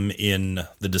problem in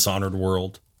the Dishonored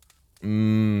world.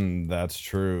 That's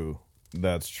true.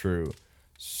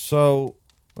 So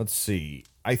let's see.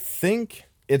 I think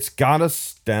it's got to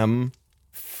stem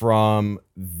from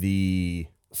the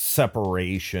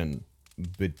separation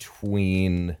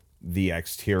between the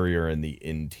exterior and the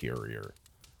interior.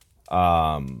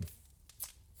 Are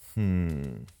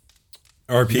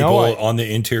people on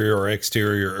the interior or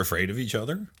exterior afraid of each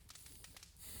other?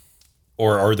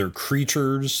 Or are there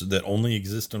creatures that only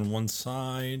exist on one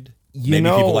side? Maybe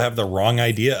people have the wrong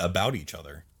idea about each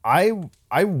other. I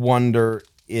wonder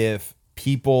if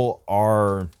people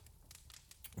are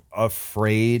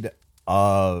afraid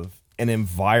of an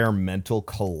environmental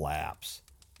collapse,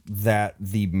 that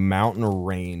the mountain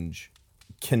range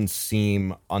can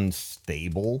seem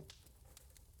unstable,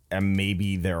 and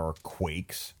maybe there are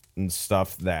quakes and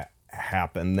stuff that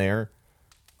happen there.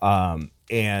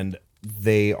 And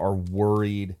they are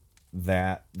worried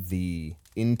that the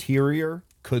interior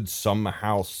could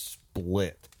somehow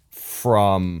split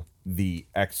from the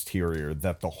exterior,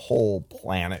 that the whole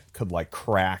planet could like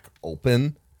crack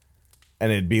open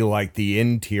and it'd be like the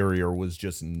interior was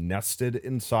just nested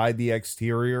inside the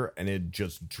exterior and it'd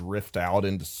just drift out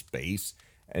into space,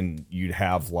 and you'd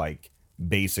have like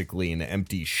basically an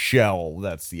empty shell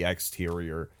that's the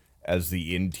exterior as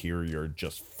the interior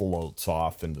just floats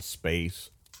off into space.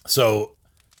 So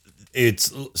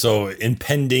it's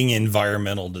impending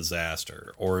environmental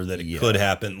disaster, or that it could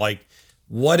happen. Like,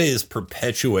 what is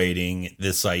perpetuating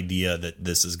this idea that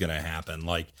this is going to happen?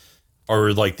 Like,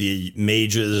 are like the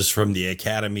mages from the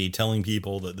academy telling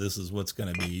people that this is what's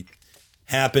going to be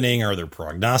happening? Are there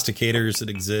prognosticators that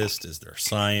exist? Is there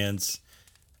science?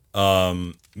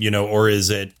 You know, or is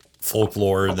it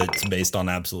folklore that's based on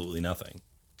absolutely nothing.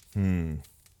 Man.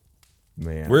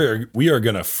 We are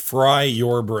going to fry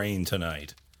your brain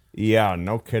tonight. Yeah,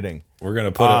 no kidding. We're going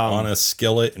to put it on a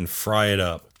skillet and fry it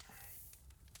up.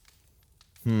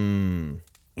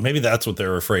 Maybe that's what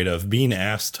they're afraid of, being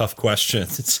asked tough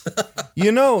questions.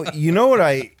 You know what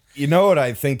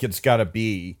I think it's got to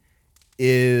be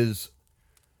is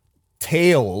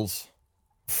tales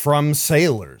from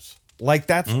sailors. Like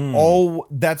that's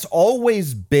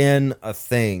always been a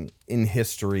thing in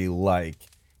history. Like,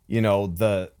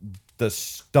 the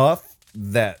stuff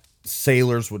that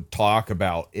sailors would talk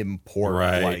about in port.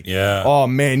 Right, like, yeah. Oh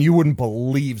man, you wouldn't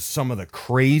believe some of the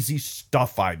crazy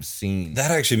stuff I've seen.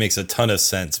 That actually makes a ton of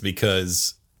sense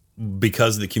because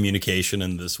the communication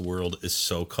in this world is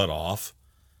so cut off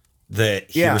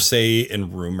that hearsay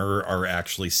and rumor are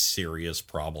actually serious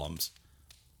problems.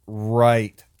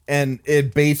 Right. And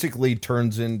it basically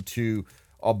turns into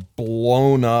a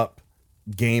blown up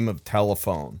game of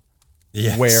telephone.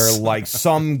 Yes. Where like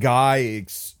some guy,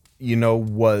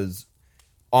 was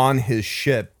on his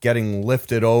ship getting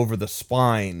lifted over the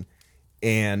spine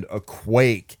and a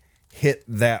quake hit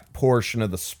that portion of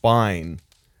the spine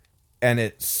and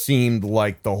it seemed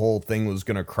like the whole thing was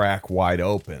going to crack wide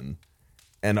open.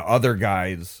 And other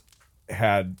guys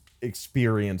had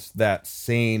experienced that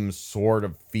same sort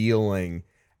of feeling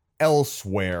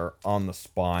elsewhere on the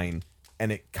spine,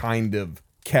 and it kind of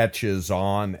catches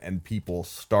on and people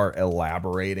start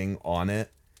elaborating on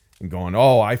it and going,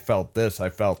 oh, I felt this,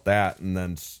 I felt that. And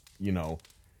then,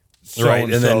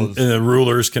 right. And then the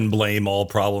rulers can blame all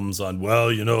problems on,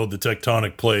 the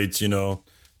tectonic plates,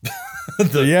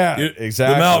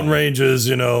 exactly. The mountain ranges,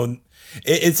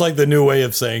 it's like the new way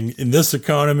of saying in this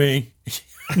economy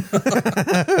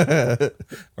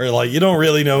where like, you don't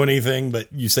really know anything,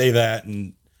 but you say that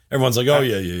and everyone's like, oh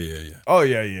yeah. Oh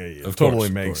yeah. It totally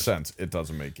course, makes sense. It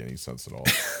doesn't make any sense at all.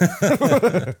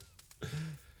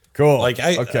 Cool.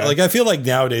 I feel like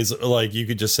nowadays, like you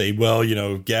could just say,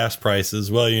 gas prices,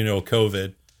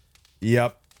 COVID.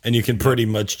 Yep. And you can pretty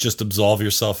much just absolve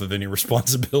yourself of any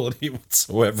responsibility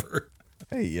whatsoever.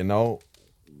 Hey,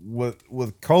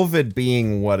 with COVID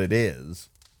being what it is,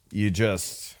 you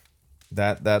just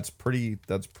that's pretty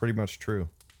much true.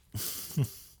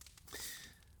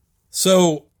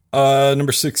 So,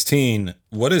 number 16,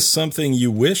 what is something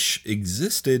you wish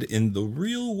existed in the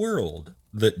real world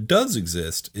that does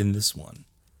exist in this one?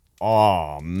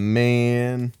 Oh,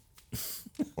 man.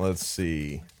 Let's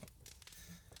see.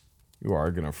 You are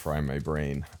going to fry my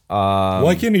brain.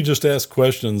 Why can't you just ask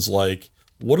questions like,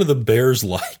 what are the bears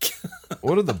like?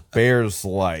 What are the bears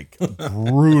like?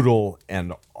 Brutal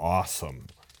and awesome.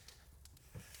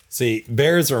 See,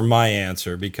 bears are my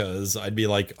answer because I'd be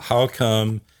like, how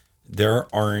come there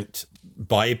aren't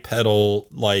bipedal,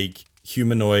 like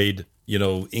humanoid,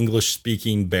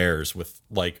 English-speaking bears with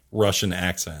like Russian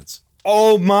accents?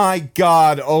 Oh my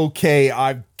God. Okay,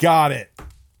 I've got it.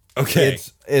 Okay.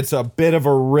 It's a bit of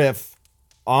a riff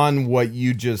on what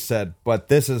you just said, but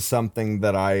this is something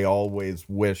that I always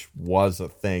wish was a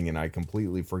thing, and I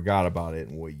completely forgot about it,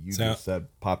 and what you just said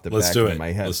popped it back into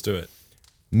my head. Let's do it.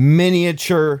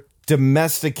 Miniature,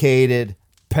 domesticated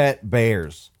pet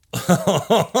bears.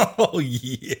 Oh,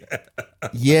 yeah.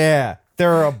 Yeah.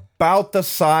 They're about the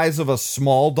size of a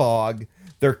small dog.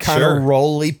 They're kind of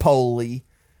roly-poly.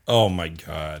 Oh, my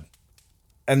God.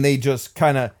 And they just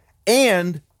kind of...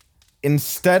 And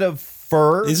instead of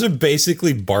fur... These are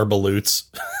basically barbaloots.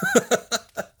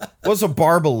 What's a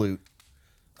barbaloot?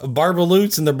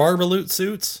 Barbaloots in their barbaloot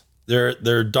suits.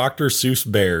 They're Dr. Seuss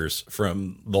bears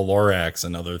from the Lorax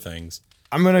and other things.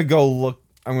 I'm gonna go look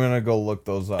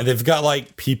those up. And they've got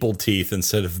like people teeth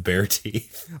instead of bear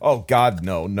teeth. Oh God,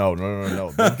 no.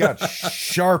 They've got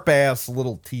sharp ass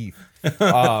little teeth.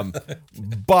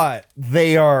 But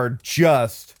they are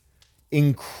just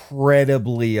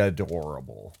incredibly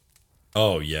adorable.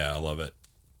 Oh yeah, I love it.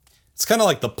 It's kind of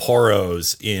like the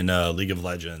Poros in League of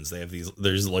Legends. They have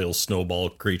there's little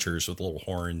snowball creatures with little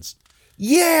horns.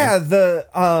 Yeah,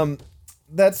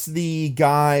 that's the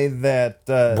guy that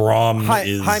Braum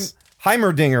is...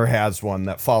 Heimerdinger has one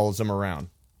that follows him around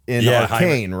in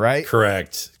Arcane, right?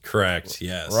 Correct,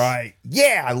 yes. Right.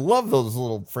 Yeah, I love those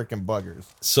little freaking buggers.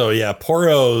 So yeah,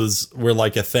 Poros were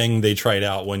like a thing they tried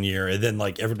out one year, and then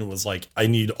like everyone was like, I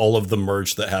need all of the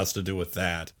merch that has to do with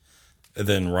that. And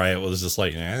then Riot was just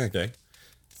like, okay,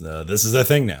 this is a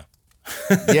thing now.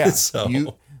 Yeah, so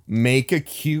you make a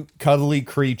cute, cuddly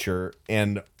creature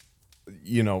and,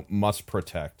 must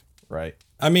protect, right?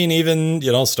 I mean, even,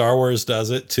 Star Wars does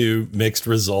it to mixed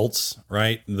results,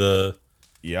 right? Yep.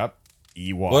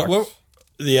 Ewoks.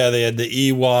 Yeah, they had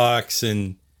the Ewoks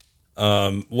and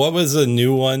What was a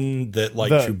new one that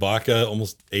like Chewbacca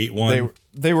almost ate one?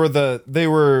 They were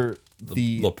the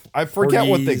I forget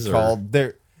what they called.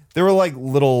 They were like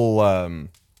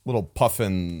little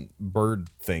puffin bird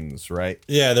things, right?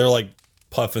 Yeah, they're like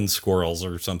puffin squirrels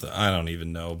or something. I don't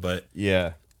even know, but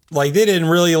yeah, like they didn't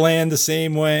really land the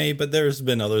same way. But there's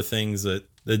been other things that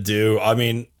do. I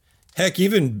mean, heck,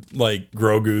 even like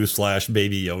Grogu /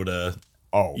 Baby Yoda.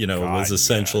 Oh, was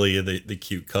essentially the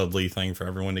cute, cuddly thing for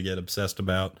everyone to get obsessed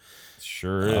about.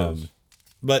 Sure is.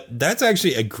 But that's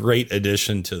actually a great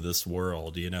addition to this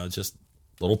world, just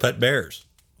little pet bears.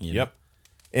 Yep.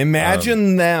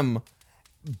 Imagine them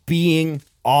being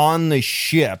on the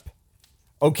ship.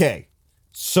 Okay.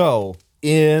 So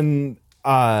in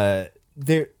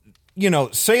there,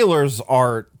 sailors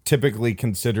are typically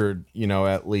considered,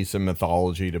 at least in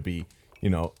mythology, to be,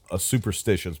 a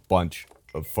superstitious bunch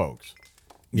of folks.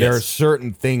 Yes. There are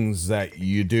certain things that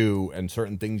you do and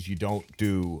certain things you don't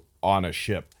do on a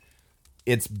ship.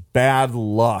 It's bad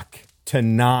luck to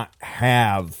not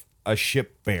have a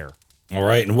ship bear. All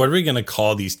right. And what are we going to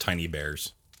call these tiny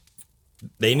bears?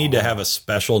 They need to have a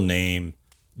special name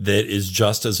that is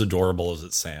just as adorable as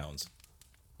it sounds.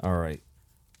 All right.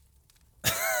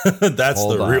 That's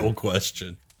the real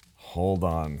question. Hold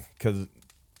on. Because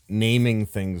naming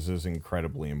things is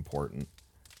incredibly important.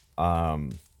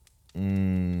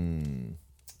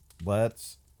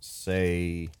 Let's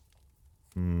say,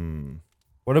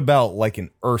 what about like an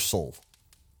Ursel?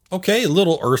 Okay,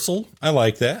 little Ursel. I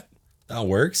like that. That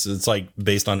works. It's like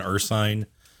based on Ursine.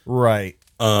 Right.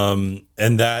 But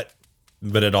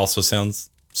it also sounds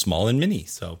small and mini,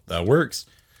 so that works.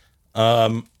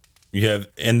 And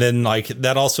then like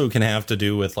that also can have to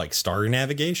do with like star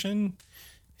navigation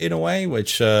in a way,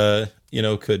 which,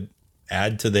 could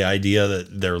add to the idea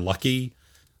that they're lucky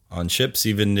on ships,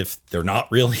 even if they're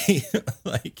not really.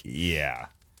 Yeah.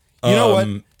 You know what?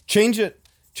 Change it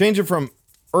from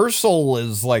Ursel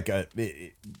is like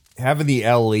having the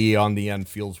LE on the end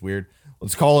feels weird.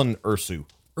 Let's call it an Ursu.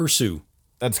 Ursu.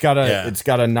 It's got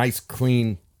a nice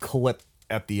clean clip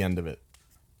at the end of it.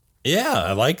 Yeah,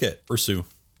 I like it. Ursu.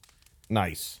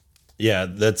 Nice. Yeah,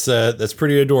 that's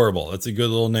pretty adorable. That's a good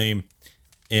little name.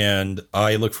 And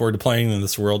I look forward to playing in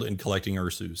this world and collecting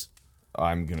Ursus.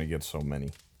 I'm going to get so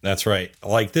many. That's right.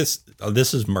 Like this.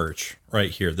 This is merch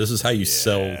right here. This is how you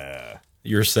sell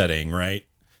your setting, right?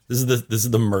 This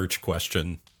is the merch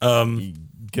question. You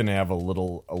gonna have a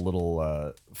little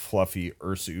fluffy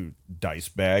Ursu dice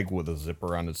bag with a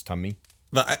zipper on its tummy.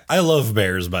 But I love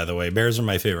bears, by the way. Bears are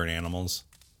my favorite animals.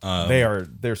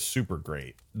 They're super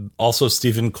great. Also,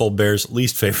 Stephen Colbert's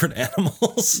least favorite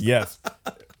animals. Yes.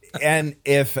 And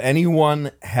if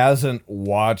anyone hasn't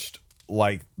watched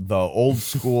like the old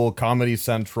school Comedy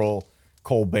Central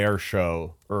Colbert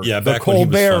show or the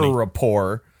Colbert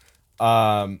Report,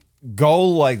 go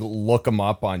like look them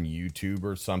up on YouTube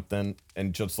or something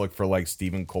and just look for like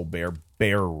Stephen Colbert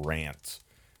bear rants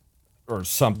or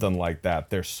something like that.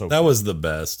 They're so that was the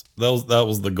best. That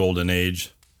was the golden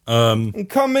age.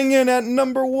 Coming in at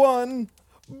number 1,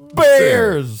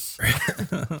 bears.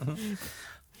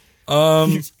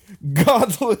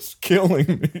 Godless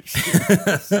killing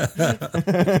machines.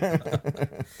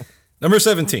 Number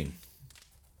 17.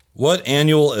 What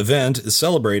annual event is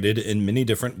celebrated in many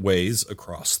different ways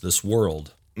across this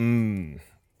world? So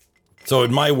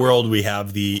in my world, we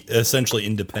have the essentially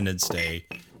Independence Day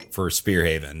for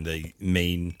Spearhaven, the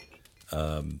main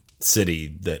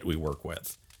city that we work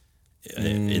with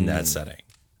in that setting.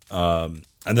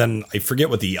 And then I forget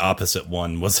what the opposite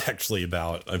one was actually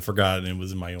about. I forgot, it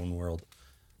was in my own world.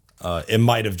 It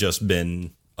might have just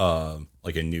been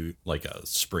like a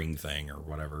spring thing or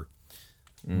whatever.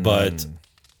 But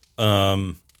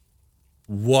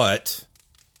what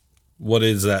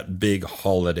is that big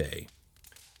holiday?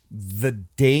 The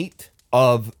date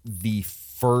of the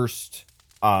first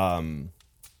what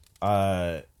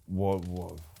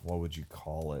would you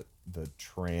call it? The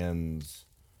trans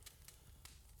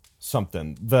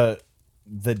something. The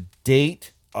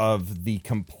date of the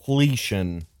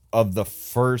completion of the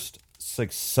first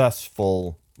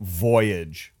successful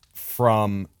voyage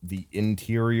from the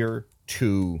interior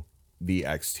to the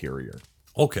exterior.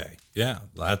 Okay. Yeah.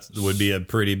 That would be a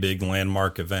pretty big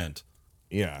landmark event.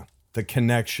 Yeah. The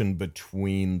connection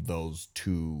between those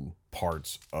two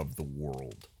parts of the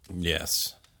world.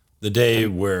 Yes. The day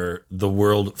where the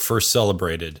world first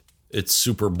celebrated its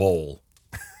Super Bowl.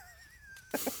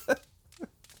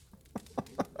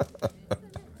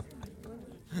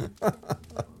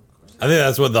 I think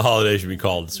that's what the holiday should be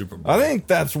called, the Super Bowl. I think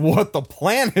that's what the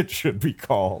planet should be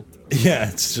called. Yeah,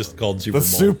 it's just called Super Bowl. The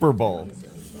Super Bowl.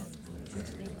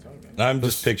 I'm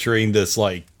just picturing this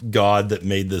like god that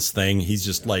made this thing. He's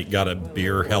just like got a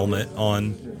beer helmet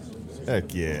on.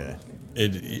 Heck yeah.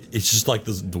 It's just like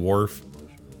this dwarf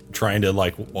trying to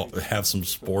like have some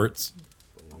sports.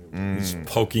 He's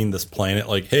poking this planet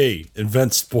like, hey,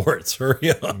 invent sports,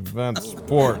 hurry up. Invent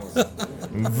sports.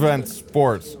 Invent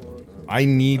sports. I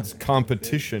need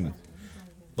competition.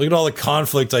 Look at all the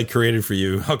conflict I created for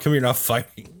you. How come you're not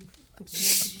fighting?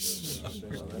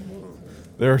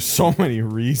 There are so many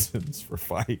reasons for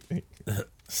fighting.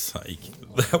 Psych.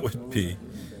 That would be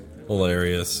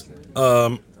hilarious.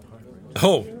 Okay.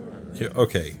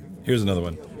 Here's another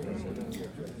one.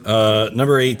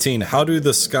 Number 18. How do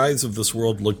the skies of this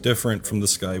world look different from the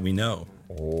sky we know?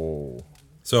 Oh.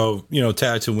 So,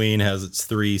 Tatooine has its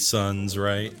 3 suns,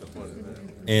 right?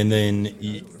 And then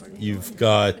you've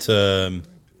got...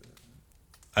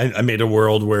 I made a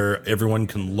world where everyone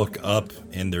can look up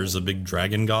and there's a big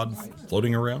dragon god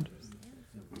floating around.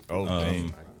 Oh,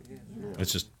 dang.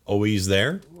 It's just always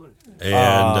there.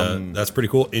 And that's pretty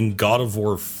cool. In God of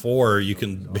War 4, you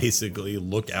can basically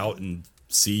look out and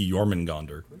see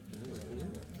Jormungandr.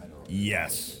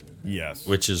 Yes.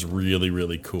 Which is really,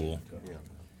 really cool.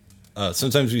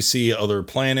 Sometimes we see other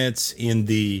planets. In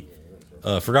the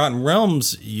Forgotten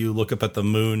Realms, you look up at the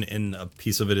moon and a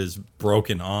piece of it is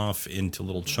broken off into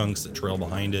little chunks that trail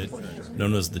behind it,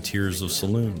 known as the Tears of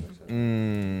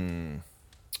Saloon.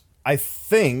 I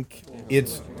think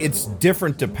it's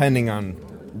different depending on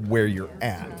where you're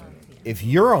at. If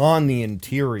you're on the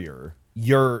interior,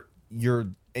 you're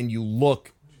and you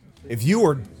look, if you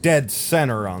were dead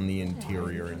center on the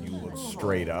interior and you look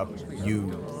straight up,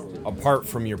 apart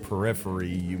from your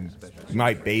periphery, you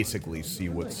might basically see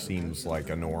what seems like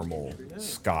a normal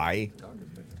sky.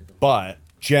 But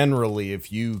generally,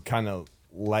 if you kind of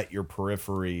let your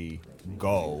periphery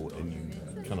go and you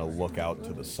kind of look out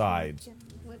to the sides,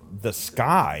 the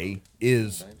sky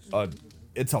is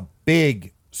it's a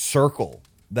big circle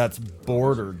that's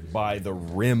bordered by the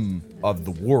rim of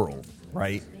the world,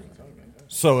 right?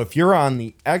 So if you're on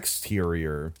the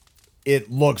exterior, it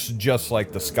looks just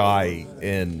like the sky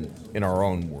in our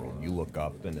own world. You look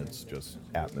up and it's just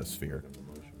atmosphere.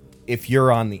 If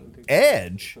you're on the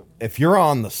edge, if you're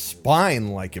on the spine,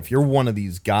 like if you're one of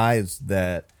these guys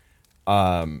that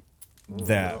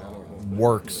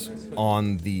works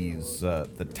on these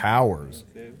the towers,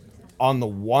 on the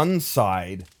one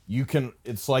side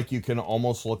it's like you can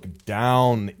almost look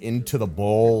down into the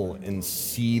bowl and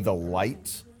see the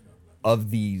lights of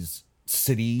these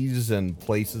cities and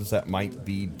places that might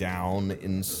be down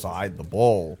inside the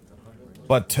bowl.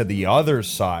 But to the other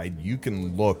side, you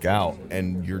can look out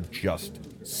and you're just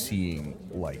seeing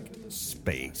like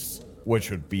space,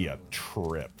 which would be a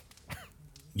trip.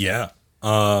 Yeah.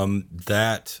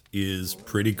 That is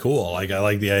pretty cool. Like, I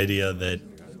like the idea that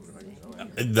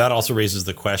also raises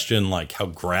the question, like, how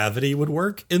gravity would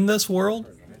work in this world.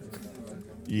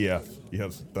 Yeah.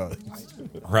 Yes, it does.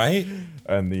 Right?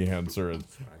 And the answer is,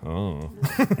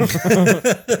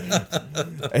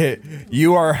 hey,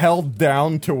 you are held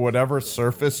down to whatever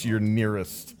surface you're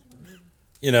nearest.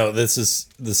 This is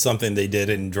something they did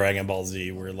in Dragon Ball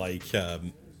Z where, like,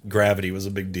 gravity was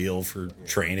a big deal for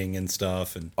training and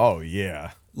stuff. And oh,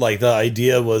 yeah. Like, the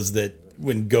idea was that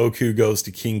when Goku goes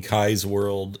to King Kai's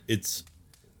world, it's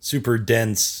super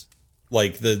dense.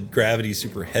 Like, the gravity's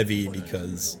super heavy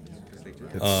because...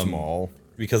 it's small.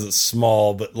 Because it's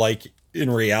small, but, like,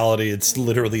 in reality, it's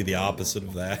literally the opposite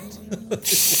of that.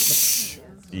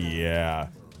 Yeah.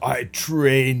 I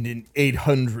trained in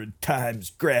 800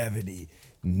 times gravity.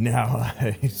 Now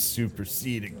I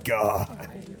supersede a god.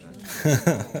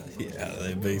 Yeah,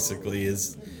 that basically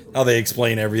is how they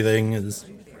explain everything, is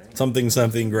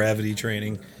something gravity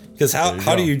training. Because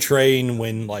how do you train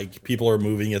when, like, people are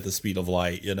moving at the speed of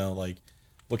light, Like,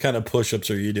 what kind of push-ups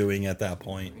are you doing at that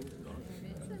point?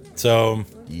 So...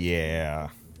 yeah.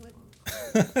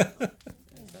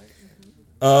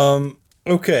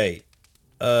 Okay.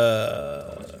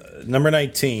 Number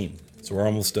 19. So we're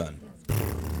almost done.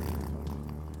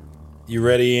 You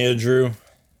ready, Andrew?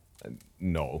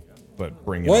 No, but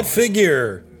bring it What on.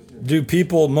 figure do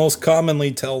people most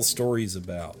commonly tell stories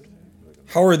about?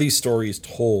 How are these stories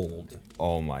told?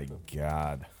 Oh my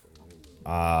god.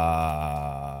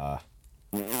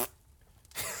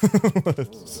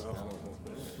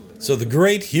 So the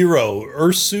great hero,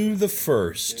 Ursu the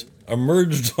First,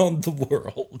 emerged on the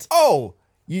world. Oh,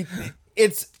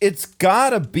 it's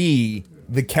gotta be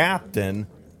the captain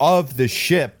of the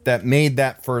ship that made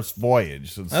that first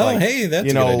voyage. It's hey,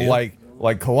 that's a good idea.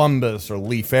 like Columbus or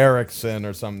Leif Erikson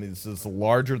or something. This is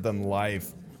larger than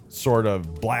life, sort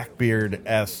of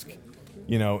Blackbeard-esque,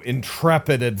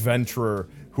 intrepid adventurer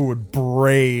who would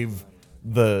brave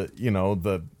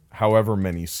the however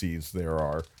many seas there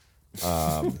are.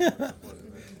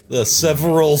 The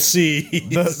several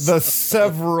seas. The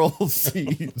several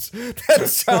seas. That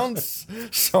sounds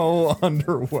so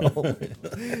underwhelming.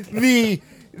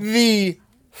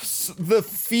 The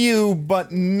few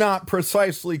but not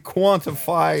precisely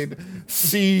quantified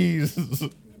seas.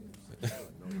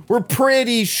 We're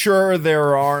pretty sure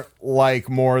there aren't like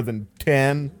more than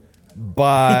 10,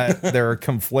 but there are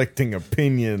conflicting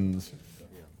opinions.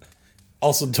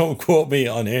 Also, don't quote me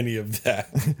on any of that.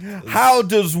 How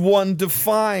does one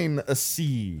define a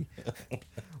sea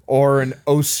or an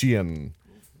ocean?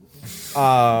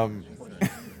 I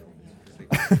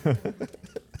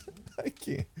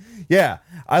can't. Yeah,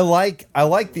 I like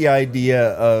the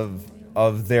idea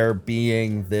of there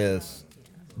being this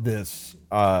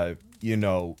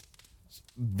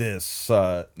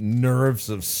nerves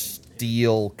of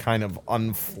steel kind of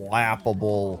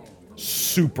unflappable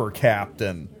super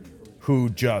captain who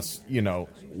just,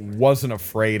 wasn't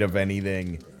afraid of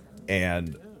anything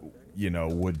and,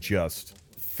 would just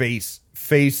face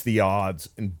the odds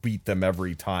and beat them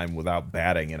every time without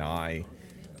batting an eye.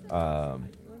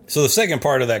 So the second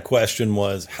part of that question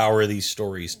was, how are these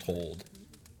stories told?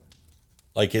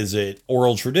 Like, is it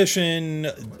oral tradition?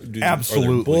 Absolutely.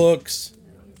 Are there books?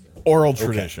 Oral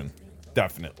tradition.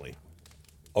 Definitely.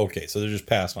 Okay, so they're just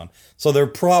passed on. So they're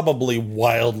probably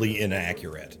wildly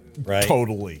inaccurate, right?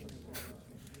 Totally.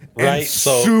 Right? And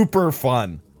so super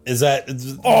fun. Is that...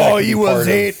 He was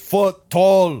 8 foot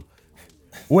tall.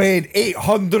 Weighed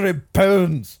 800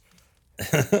 pounds.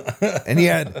 And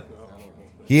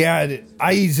he had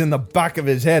eyes in the back of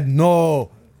his head.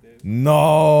 No.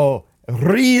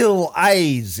 Real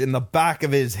eyes in the back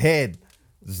of his head.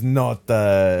 It's not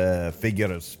a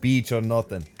figure of speech or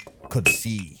nothing. Could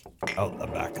see out the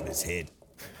back of his head.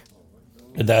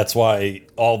 And that's why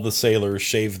all the sailors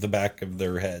shave the back of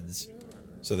their heads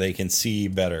so they can see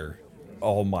better.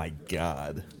 Oh my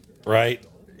God. Right?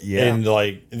 Yeah. And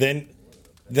like then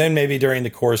maybe during the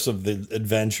course of the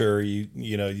adventure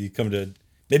you come to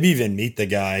maybe even meet the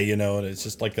guy, and it's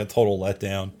just like a total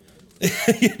letdown.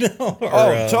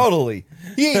 Totally.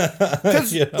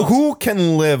 Because who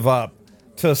can live up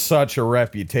to such a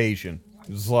reputation?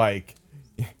 It's like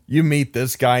you meet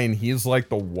this guy and he's like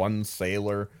the one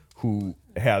sailor who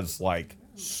has like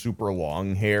super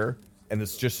long hair and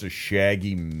it's just a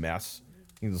shaggy mess.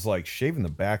 He's like, shaving the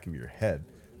back of your head.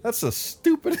 That's the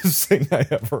stupidest thing I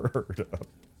ever heard of.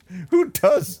 Who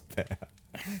does that?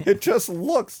 It just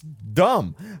looks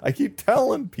dumb. I keep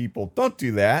telling people, don't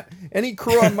do that. Any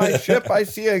crew on my ship, I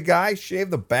see a guy shave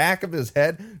the back of his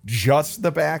head, just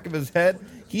the back of his head.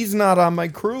 He's not on my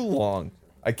crew long.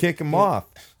 I kick him off.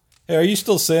 Hey, are you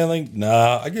still sailing?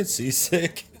 Nah, I get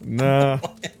seasick. Nah.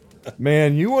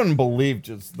 Man, you wouldn't believe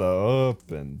just the up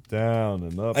and down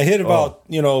and up. I hit about,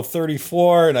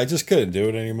 34 and I just couldn't do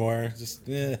it anymore.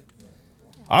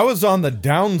 I was on the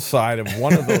downside of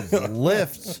one of those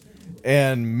lifts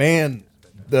and man,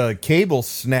 the cable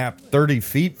snapped 30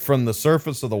 feet from the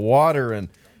surface of the water and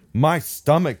my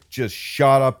stomach just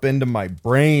shot up into my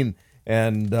brain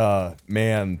and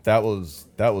man, that was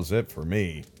it for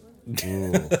me.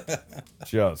 Ooh,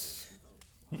 just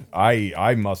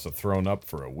I must have thrown up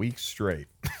for a week straight.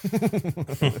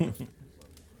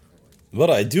 But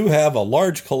I do have a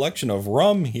large collection of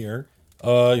rum here.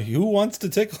 Who wants to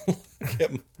take a look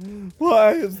at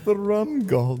Why is the rum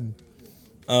gone?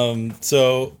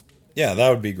 So yeah, that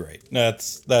would be great.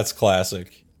 That's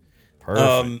classic.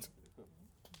 Perfect.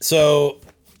 So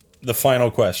the final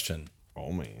question.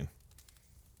 Oh man.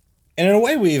 And in a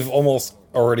way we've almost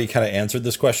already kind of answered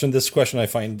this question. This question I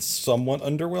find somewhat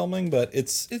underwhelming, but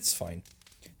it's fine.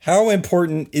 How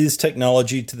important is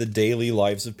technology to the daily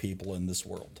lives of people in this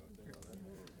world?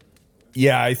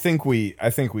 Yeah, I think we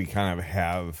kind of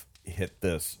have hit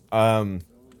this.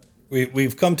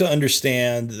 We've come to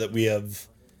understand that we have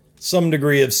some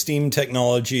degree of steam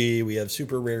technology. We have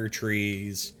super rare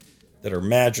trees that are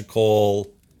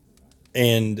magical,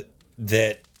 and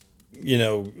that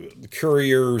the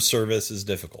courier service is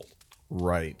difficult.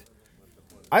 Right.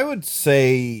 I would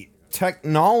say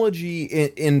technology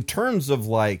in terms of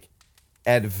like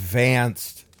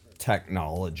advanced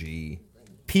technology,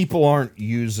 people aren't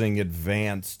using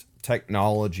advanced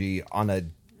technology on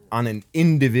an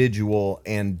individual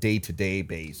and day-to-day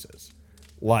basis.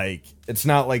 Like, it's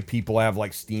not like people have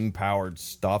like steam-powered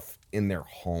stuff in their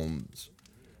homes.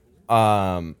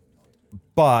 But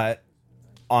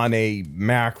on a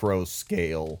macro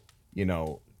scale,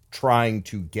 trying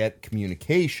to get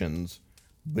communications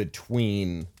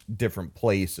between different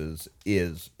places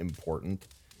is important.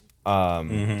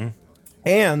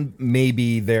 And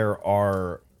maybe there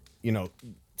are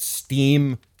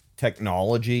steam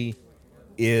technology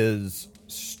is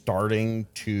starting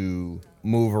to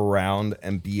move around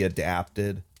and be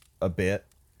adapted a bit.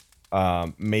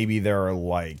 Maybe there are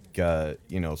like,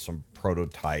 some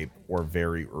prototype or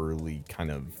very early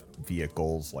kind of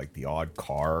vehicles like the odd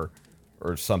car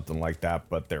or something like that,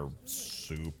 but they're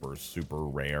super, super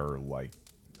rare. Like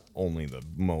only the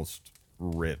most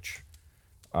rich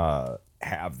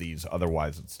have these.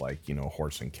 Otherwise, it's like,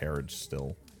 horse and carriage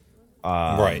still.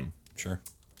 Right. Sure.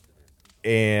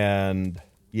 And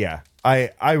yeah, I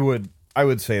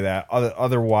would say that.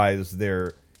 Otherwise,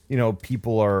 they're,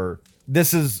 people are.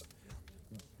 This is,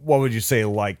 what would you say,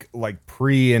 like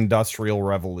pre-industrial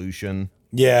revolution?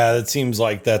 Yeah, it seems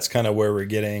like that's kind of where we're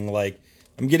getting. Like,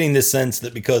 I'm getting the sense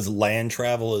that because land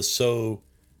travel is so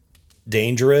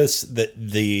dangerous, that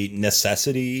the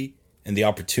necessity and the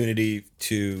opportunity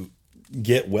to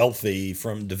get wealthy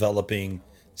from developing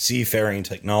seafaring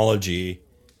technology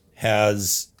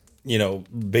has,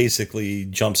 basically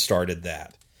jump-started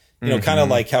that. Kind of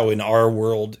like how in our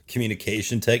world,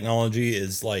 communication technology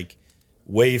is like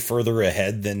way further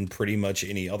ahead than pretty much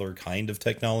any other kind of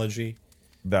technology.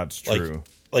 That's true.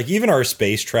 Like even our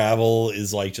space travel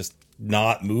is like just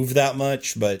not moved that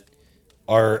much, but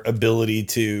our ability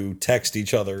to text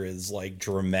each other is like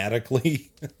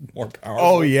dramatically more powerful.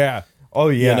 Oh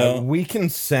yeah. We can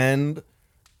send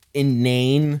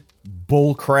inane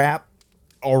bullcrap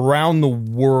around the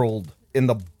world in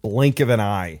the blink of an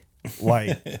eye.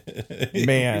 Like,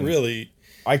 man, really,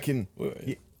 I can.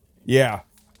 Yeah,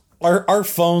 our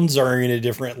phones are in a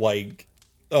different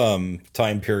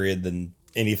time period than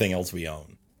anything else we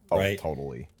own. Right?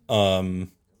 Totally.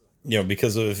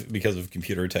 Because of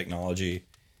computer technology,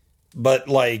 but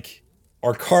like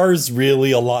our cars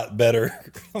really a lot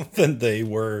better than they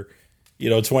were,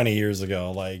 20 years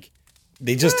ago. Like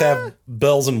they just have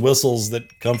bells and whistles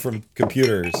that come from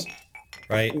computers,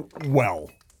 right? Well,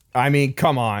 I mean,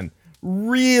 come on.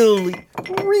 Really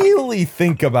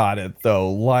think about it, though.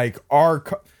 Like,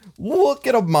 look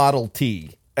at a Model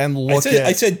T and look at...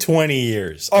 I said 20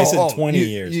 years. I said 20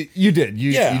 years. You did.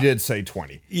 You did say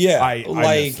 20. Yeah. I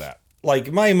missed that.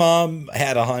 Like, my mom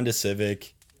had a Honda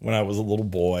Civic when I was a little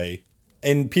boy,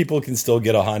 and people can still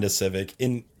get a Honda Civic.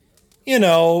 And,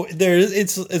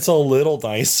 it's a little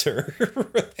nicer.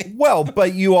 Right? Well,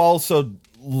 but you also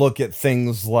look at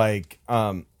things like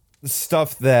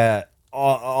stuff that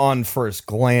on first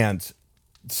glance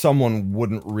someone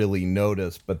wouldn't really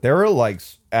notice, but there are like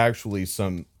actually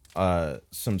some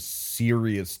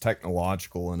serious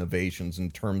technological innovations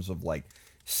in terms of like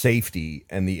safety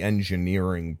and the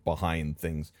engineering behind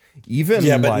things.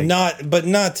 Even but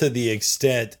not to the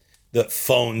extent that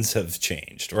phones have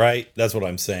changed, right? That's what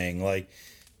I'm saying. Like,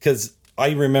 because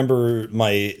I remember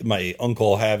my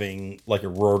uncle having like a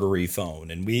rotary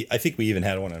phone, and I think we even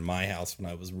had one in my house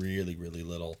when I was really, really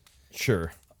little.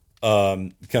 Sure.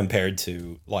 Compared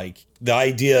to like the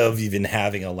idea of even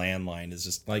having a landline is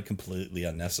just like completely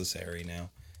unnecessary now.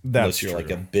 That's unless you're true.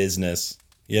 Like a business,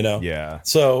 Yeah.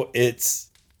 So it's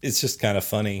just kind of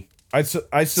funny. I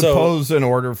suppose in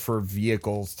order for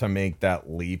vehicles to make that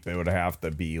leap, it would have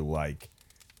to be like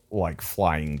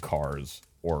flying cars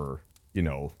or,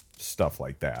 stuff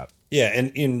like that. Yeah.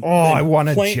 And I want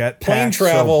a jetpack. Plane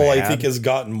travel, so I think, has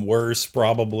gotten worse,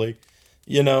 probably.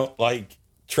 Like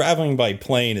traveling by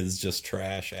plane is just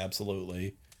trash.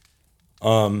 Absolutely.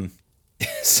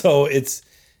 So this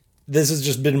has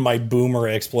just been my boomer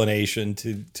explanation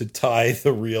to tie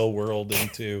the real world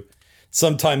into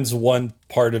sometimes one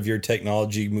part of your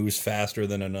technology moves faster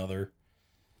than another.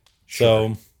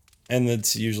 Sure. So, and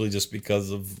it's usually just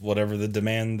because of whatever the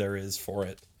demand there is for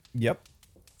it. Yep.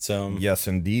 So, yes,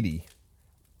 indeedy.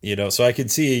 So I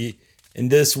could see in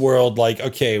this world, like,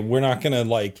 okay, we're not going to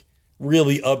like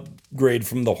really upgrade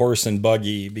from the horse and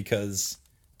buggy because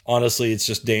honestly, it's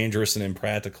just dangerous and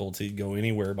impractical to go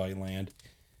anywhere by land.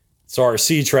 So our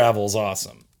sea travel is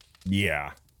awesome.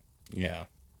 Yeah. Yeah.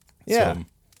 Yeah. So,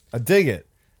 I dig it.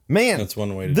 Man, that's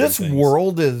one way to this do things.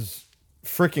 World is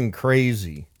freaking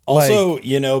crazy. Also,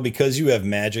 because you have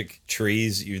magic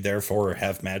trees, you therefore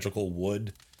have magical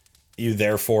wood. You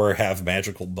therefore have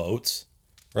magical boats,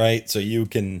 right? So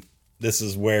this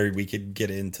is where we could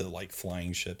get into like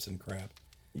flying ships and crap.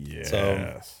 Yes.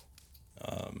 So,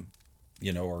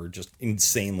 or just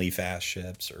insanely fast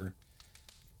ships or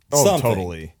something.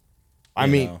 Totally. I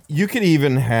mean, you could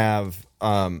even have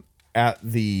at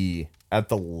the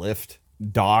lift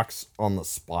docks on the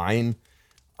spine,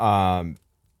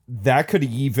 that could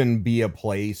even be a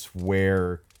place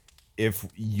where if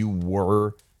you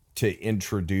were to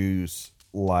introduce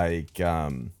like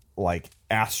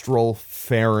astral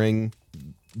faring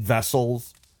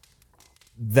vessels,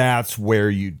 that's where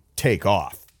you'd take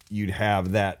off. You'd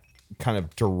have that kind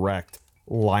of direct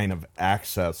line of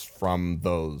access from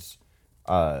those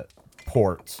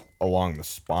ports along the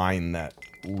spine that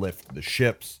lift the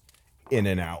ships in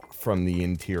and out from the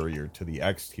interior to the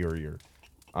exterior.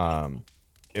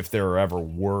 If there ever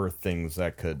were things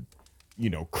that could,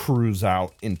 cruise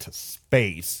out into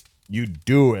space, you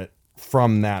do it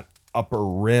from that upper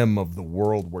rim of the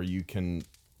world where you can,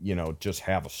 just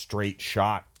have a straight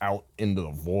shot out into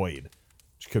the void,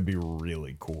 which could be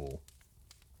really cool.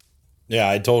 Yeah,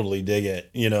 I totally dig it.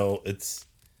 It's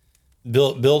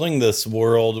building this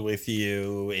world with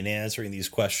you and answering these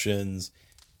questions,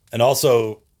 and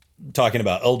also talking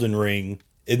about Elden Ring.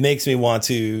 It makes me want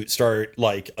to start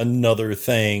like another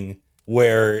thing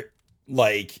where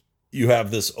like you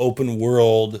have this open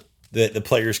world that the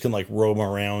players can like roam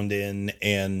around in,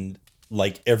 and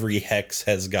like every hex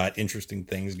has got interesting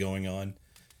things going on.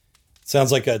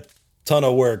 Sounds like a ton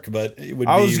of work, but it would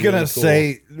be I was going to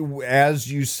really cool. say,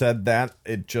 as you said that,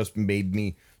 it just made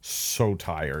me so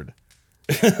tired.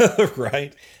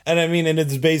 Right? And I mean, and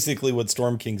it's basically what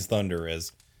Storm King's Thunder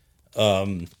is.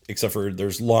 Except for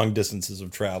there's long distances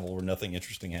of travel where nothing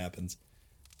interesting happens.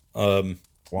 And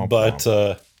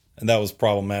that was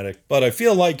problematic. But I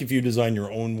feel like if you design your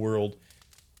own world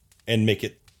and make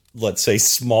it, let's say,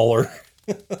 smaller.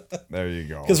 There you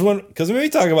go. Because when we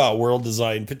talk about world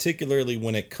design, particularly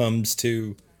when it comes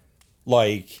to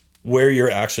like where your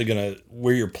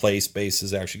play space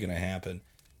is actually gonna happen,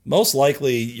 most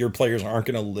likely your players aren't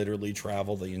gonna literally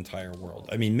travel the entire world.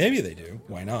 I mean, maybe they do.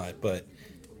 Why not? But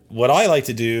what I like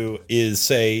to do is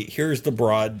say, here's the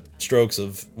broad strokes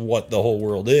of what the whole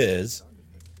world is.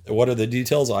 What are the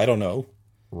details? I don't know.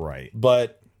 Right.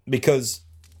 But because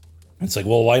it's like,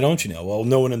 well, why don't you know? Well,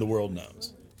 no one in the world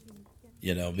knows.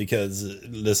 Because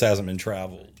this hasn't been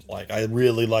traveled. Like, I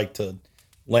really like to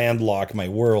landlock my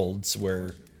worlds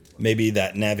where maybe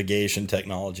that navigation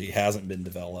technology hasn't been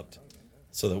developed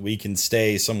so that we can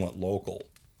stay somewhat local.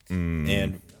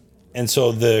 And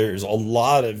so there's a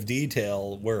lot of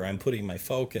detail where I'm putting my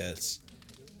focus.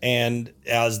 And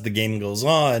as the game goes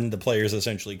on, the players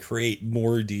essentially create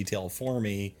more detail for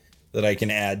me that I can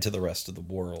add to the rest of the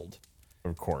world.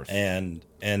 Of course. And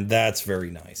that's very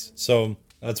nice. So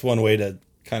that's one way to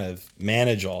kind of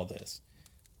manage all this.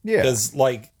 Yeah. Because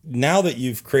like now that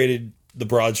you've created the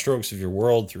broad strokes of your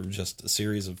world through just a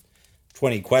series of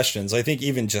 20 questions, I think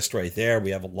even just right there, we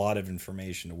have a lot of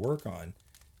information to work on.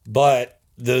 But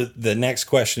the next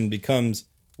question becomes,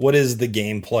 what is the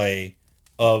gameplay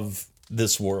of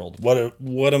this world?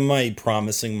 What am I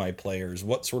promising my players?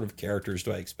 What sort of characters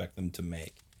do I expect them to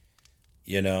make?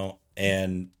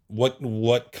 And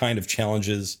what kind of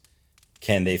challenges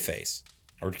can they face,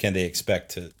 or can they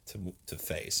expect to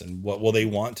face, and what will they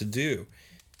want to do?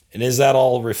 And is that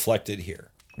all reflected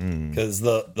here? Because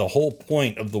the whole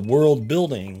point of the world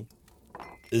building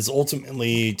is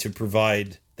ultimately to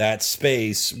provide that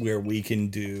space where we can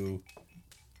do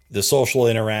the social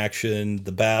interaction,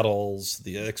 the battles,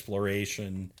 the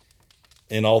exploration,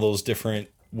 and all those different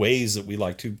ways that we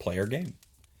like to play our game.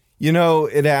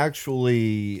 It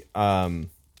actually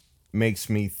makes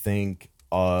me think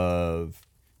of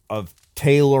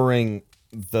tailoring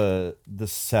the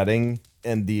setting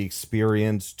and the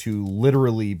experience to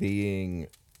literally being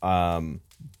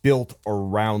built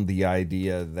around the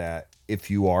idea that if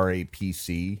you are a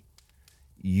PC,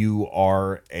 you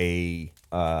are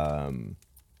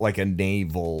like a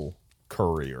naval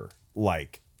courier.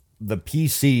 Like, the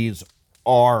PCs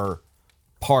are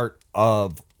part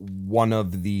of one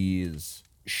of these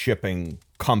shipping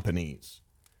companies.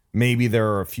 Maybe there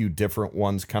are a few different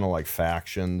ones, kind of like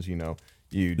factions,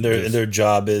 Their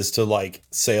job is to like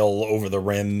sail over the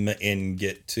rim and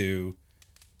get to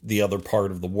the other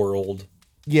part of the world.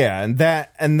 Yeah, and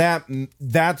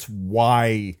that's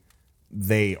why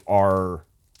they are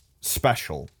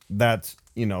special. That's,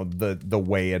 the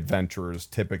way adventurers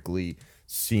typically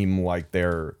seem like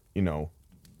they're,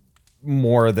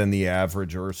 more than the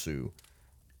average Ursu.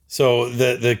 So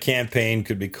the campaign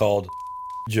could be called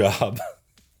Job.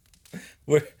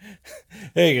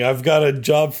 Hey, I've got a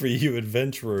job for you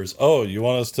adventurers. Oh, you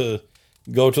want us to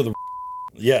go to the...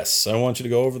 Yes, I want you to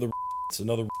go over the... It's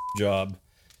another job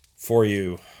for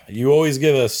you. You always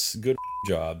give us good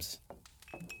jobs.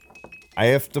 I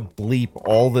have to bleep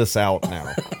all this out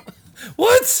now.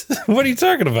 What? What are you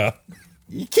talking about?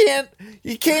 You can't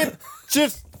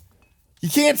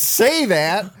say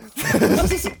that.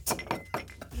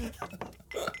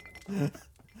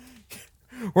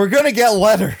 We're going to get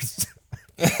letters.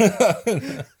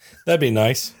 That'd be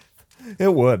nice.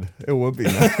 It would be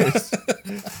nice.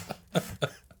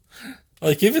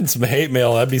 Like even some hate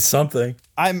mail, that'd be something.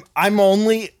 I'm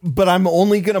only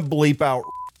gonna bleep out.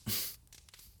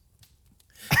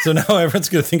 So now everyone's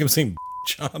gonna think I'm saying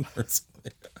John or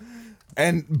something.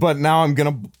 But now I'm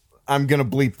gonna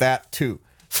bleep that too.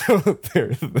 So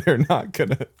they're not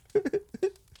gonna.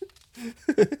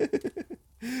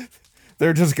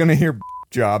 They're just gonna hear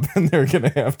job and they're gonna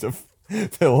have to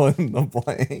fill in the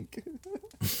blank.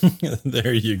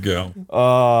 There you go.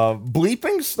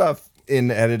 Bleeping stuff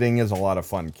in editing is a lot of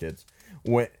fun, kids.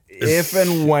 If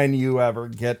and when you ever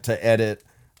get to edit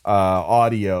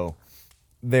audio,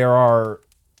 there's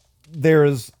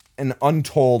an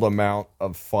untold amount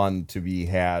of fun to be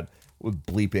had with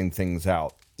bleeping things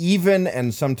out. Even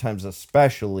and sometimes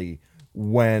especially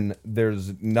when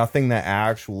there's nothing that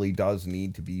actually does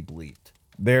need to be bleeped.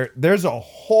 There's a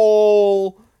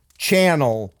whole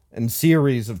channel and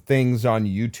series of things on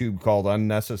YouTube called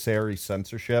Unnecessary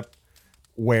Censorship,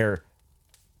 where,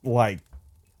 like,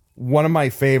 one of my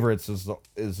favorites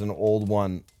is an old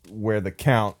one where the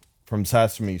Count from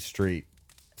Sesame Street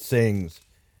sings,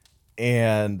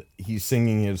 and he's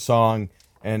singing his song,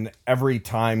 and every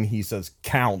time he says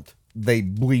count, they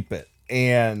bleep it,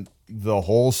 and the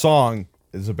whole song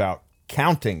is about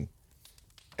counting,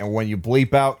 and when you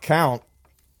bleep out count,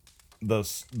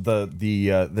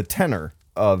 the tenor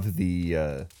of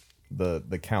the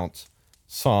Count's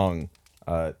song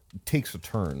takes a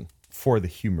turn for the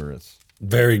humorous.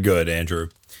 Very good, Andrew.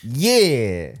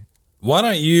 Yeah. Why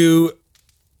don't you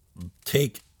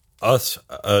take us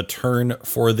a turn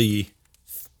for the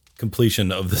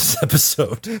completion of this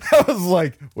episode? I was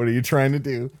like, what are you trying to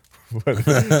do? What,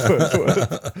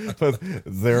 is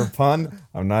there a pun?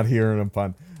 I'm not hearing a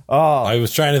pun. Oh, I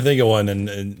was trying to think of one,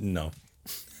 and no.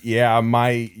 Yeah,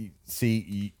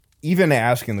 even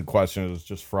asking the question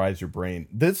just fries your brain.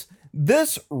 This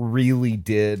really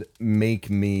did make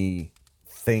me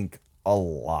think a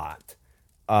lot.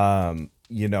 And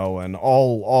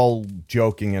all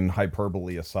joking and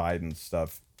hyperbole aside and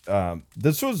stuff,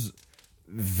 this was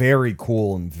very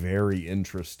cool and very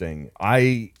interesting.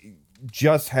 I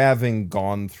just having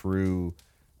gone through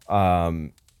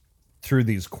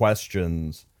these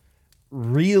questions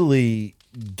really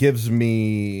gives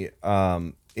me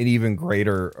an even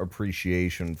greater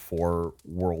appreciation for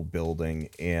world building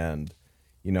and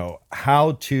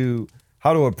how to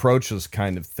approach this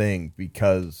kind of thing,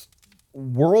 because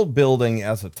world building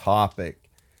as a topic,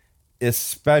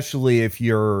 especially if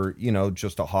you're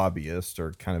just a hobbyist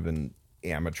or kind of an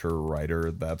amateur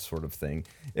writer, that sort of thing,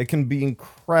 it can be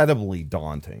incredibly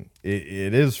daunting.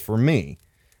 It is for me,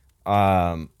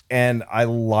 and I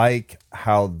like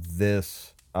how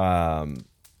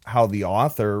how the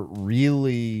author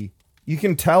really, you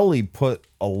can tell he put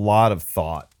a lot of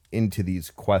thought into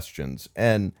these questions,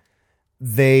 and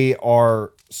they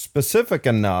are specific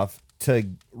enough to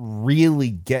really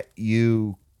get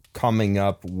you coming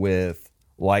up with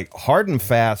like hard and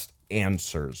fast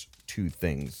answers to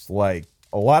things. Like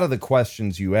a lot of the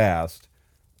questions you asked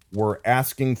were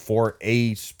asking for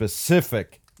a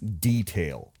specific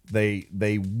detail.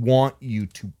 They want you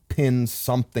to pin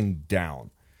something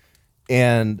down.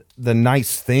 And the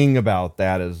nice thing about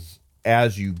that is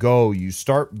as you go, you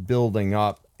start building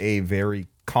up a very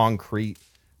concrete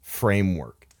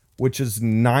framework, which is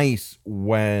nice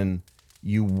when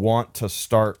you want to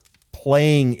start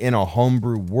playing in a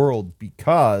homebrew world,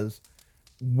 because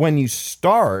when you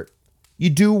start, you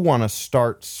do want to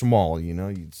start small.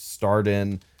 You start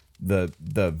in the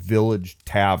village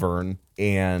tavern,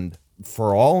 and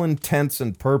for all intents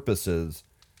and purposes,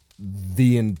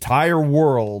 the entire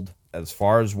world, as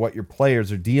far as what your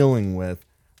players are dealing with,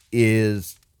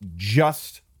 is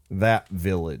just that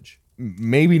village.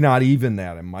 Maybe not even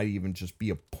that. It might even just be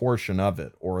a portion of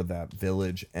it, or that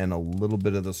village and a little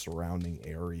bit of the surrounding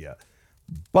area.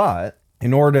 But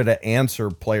in order to answer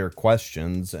player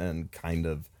questions and kind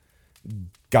of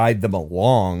guide them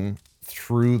along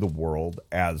through the world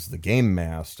as the game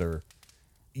master,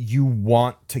 you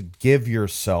want to give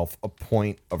yourself a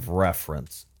point of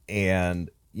reference.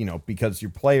 And because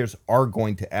your players are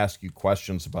going to ask you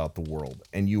questions about the world,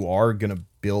 and you are going to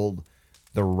build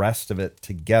the rest of it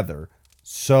together.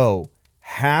 So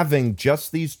having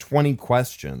just these 20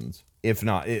 questions, if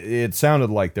not, it sounded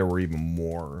like there were even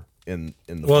more in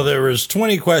the book. There was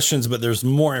 20 questions, but there's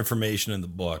more information in the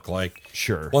book. Like,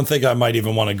 sure. One thing I might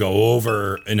even want to go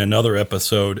over in another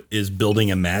episode is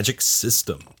building a magic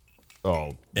system.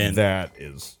 Oh, and that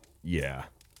is, yeah.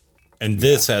 And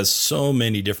this has so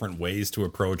many different ways to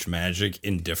approach magic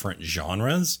in different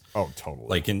genres. Oh,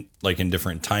 totally. Like in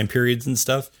different time periods and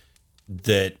stuff,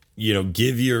 that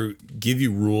give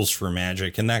you rules for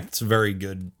Magic, and that's very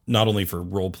good not only for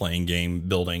role-playing game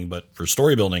building but for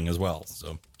story building as well.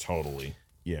 So totally.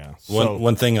 Yeah.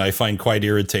 One thing I find quite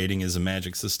irritating is a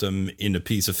Magic system in a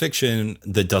piece of fiction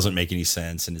that doesn't make any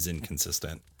sense and is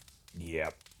inconsistent.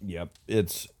 Yep.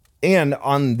 And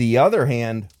on the other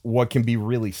hand, what can be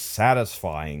really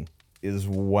satisfying is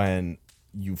when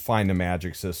you find a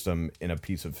Magic system in a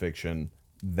piece of fiction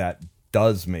that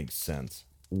does make sense,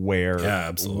 where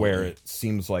it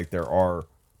seems like there are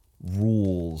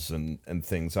rules and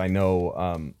things. I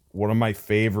know one of my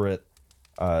favorite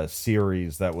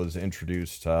series that was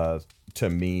introduced to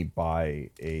me by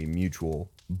a mutual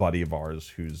buddy of ours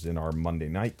who's in our Monday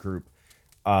night group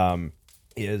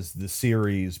is the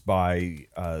series by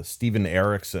Steven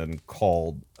Erikson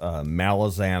called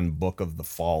Malazan Book of the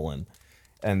Fallen.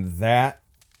 And that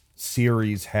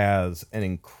series has an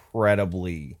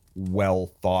incredibly well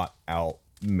thought out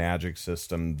Magic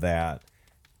system that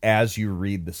as you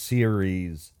read the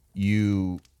series,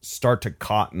 you start to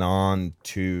cotton on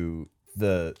to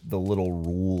the little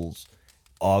rules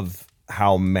of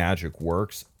how Magic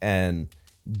works, and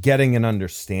getting an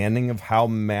understanding of how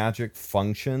Magic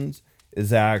functions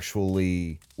is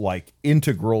actually like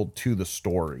integral to the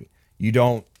story. You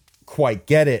don't quite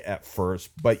get it at first,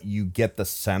 but you get the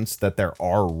sense that there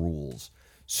are rules.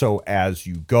 So as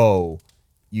you go,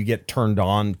 you get turned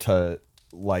on to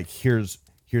like, here's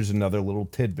another little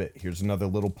tidbit, here's another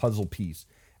little puzzle piece.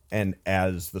 And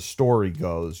as the story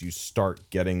goes, you start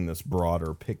getting this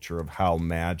broader picture of how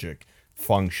Magic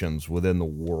functions within the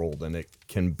world. And it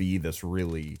can be this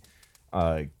really,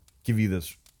 give you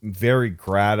this very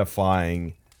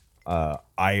gratifying,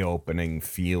 eye-opening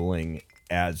feeling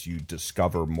as you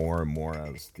discover more and more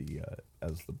as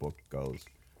the book goes.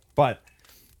 But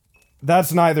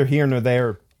that's neither here nor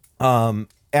there.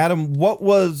 Adam, what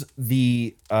was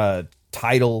the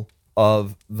title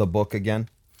of the book again?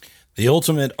 The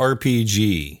Ultimate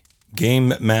RPG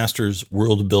Game Master's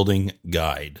World Building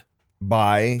Guide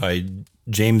by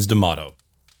James D'Amato.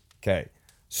 Okay,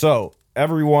 so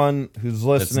everyone who's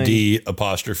listening, that's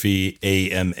D'Amato.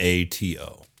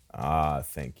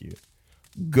 Thank you.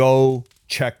 Go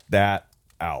check that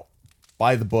out.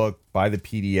 Buy the book, buy the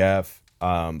PDF.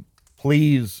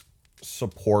 Please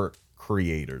support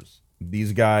creators.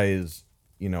 These guys,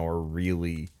 are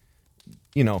really,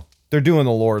 they're doing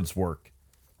the Lord's work.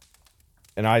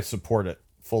 And I support it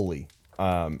fully.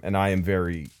 And I am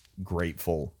very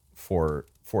grateful for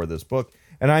this book.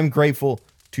 And I'm grateful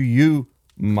to you,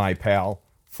 my pal,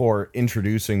 for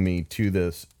introducing me to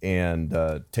this and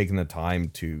taking the time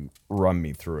to run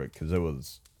me through it, because it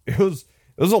was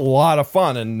a lot of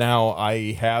fun. And now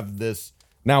we have this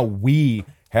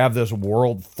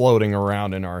world floating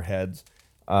around in our heads,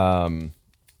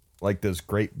 like this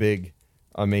great big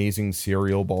amazing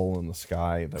cereal bowl in the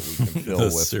sky that we can fill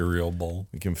with cereal bowl.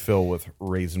 We can fill with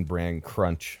Raisin Bran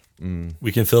Crunch.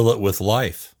 We can fill it with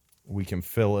life. We can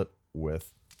fill it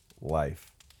with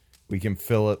life. We can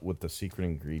fill it with the secret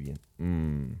ingredient.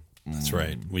 That's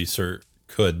right. We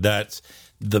could. That's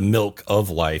the milk of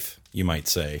life, you might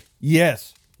say.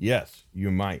 Yes, you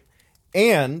might.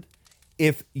 And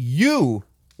if you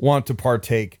want to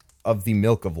partake of the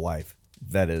milk of life,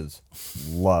 that is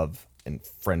love and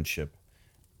friendship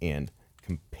and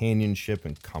companionship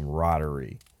and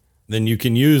camaraderie, then you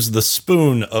can use the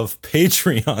spoon of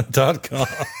patreon.com.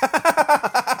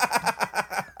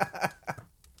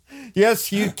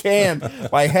 Yes, you can,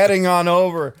 by heading on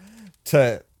over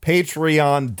to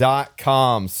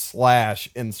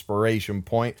patreon.com/inspiration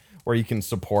point, where you can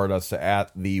support us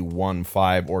at the $1,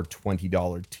 $5, or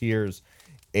 $20 tiers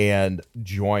and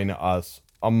join us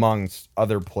amongst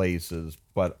other places,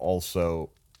 but also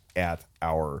at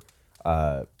our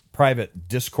private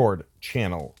Discord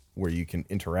channel, where you can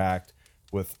interact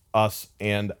with us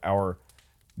and our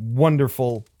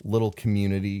wonderful little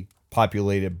community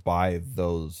populated by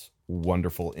those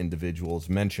wonderful individuals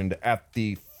mentioned at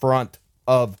the front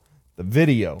of the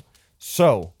video.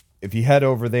 So if you head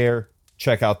over there,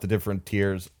 check out the different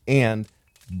tiers, and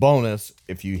bonus,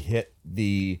 if you hit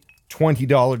the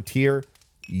 $20 tier,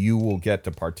 you will get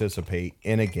to participate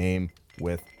in a game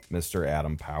with Mr.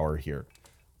 Adam Power here.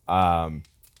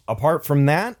 Apart from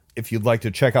that, if you'd like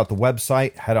to check out the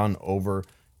website, head on over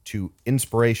to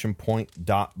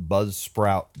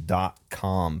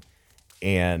inspirationpoint.buzzsprout.com.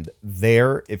 And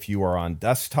there, if you are on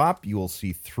desktop, you will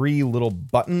see 3 little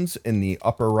buttons in the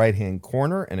upper right-hand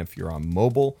corner. And if you're on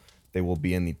mobile, they will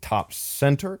be in the top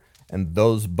center. And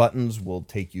those buttons will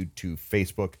take you to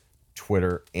Facebook,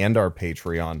 Twitter, and our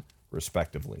Patreon,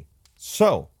 respectively.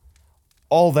 So,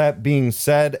 all that being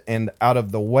said and out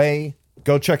of the way,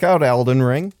 go check out Elden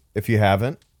Ring if you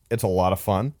haven't. It's a lot of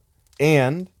fun.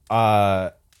 And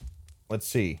let's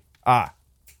see.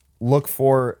 Look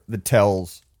for the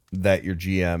tells that your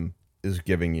GM is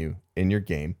giving you in your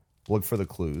game. Look for the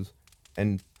clues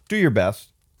and do your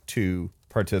best to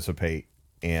participate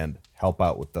and help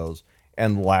out with those.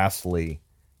 And lastly,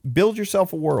 build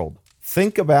yourself a world.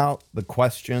 Think about the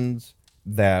questions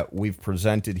that we've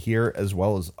presented here, as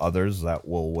well as others that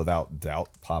will without doubt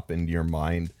pop into your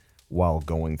mind while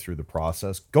going through the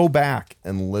process. Go back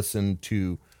and listen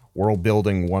to World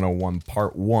Building 101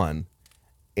 Part 1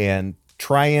 and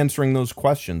try answering those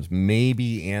questions.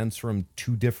 Maybe answer them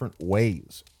 2 different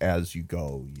ways as you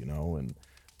go, and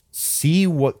see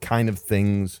what kind of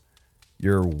things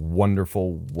your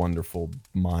wonderful, wonderful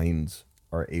minds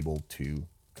are able to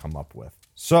come up with.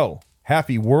 So,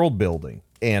 happy world building.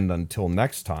 And until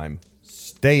next time,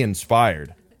 stay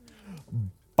inspired.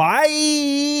 Bye!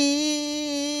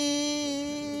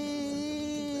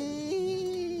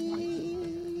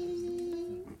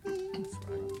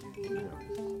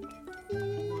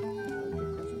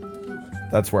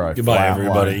 That's where I Goodbye,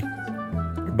 everybody.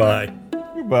 Line. Goodbye.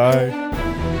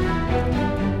 Goodbye.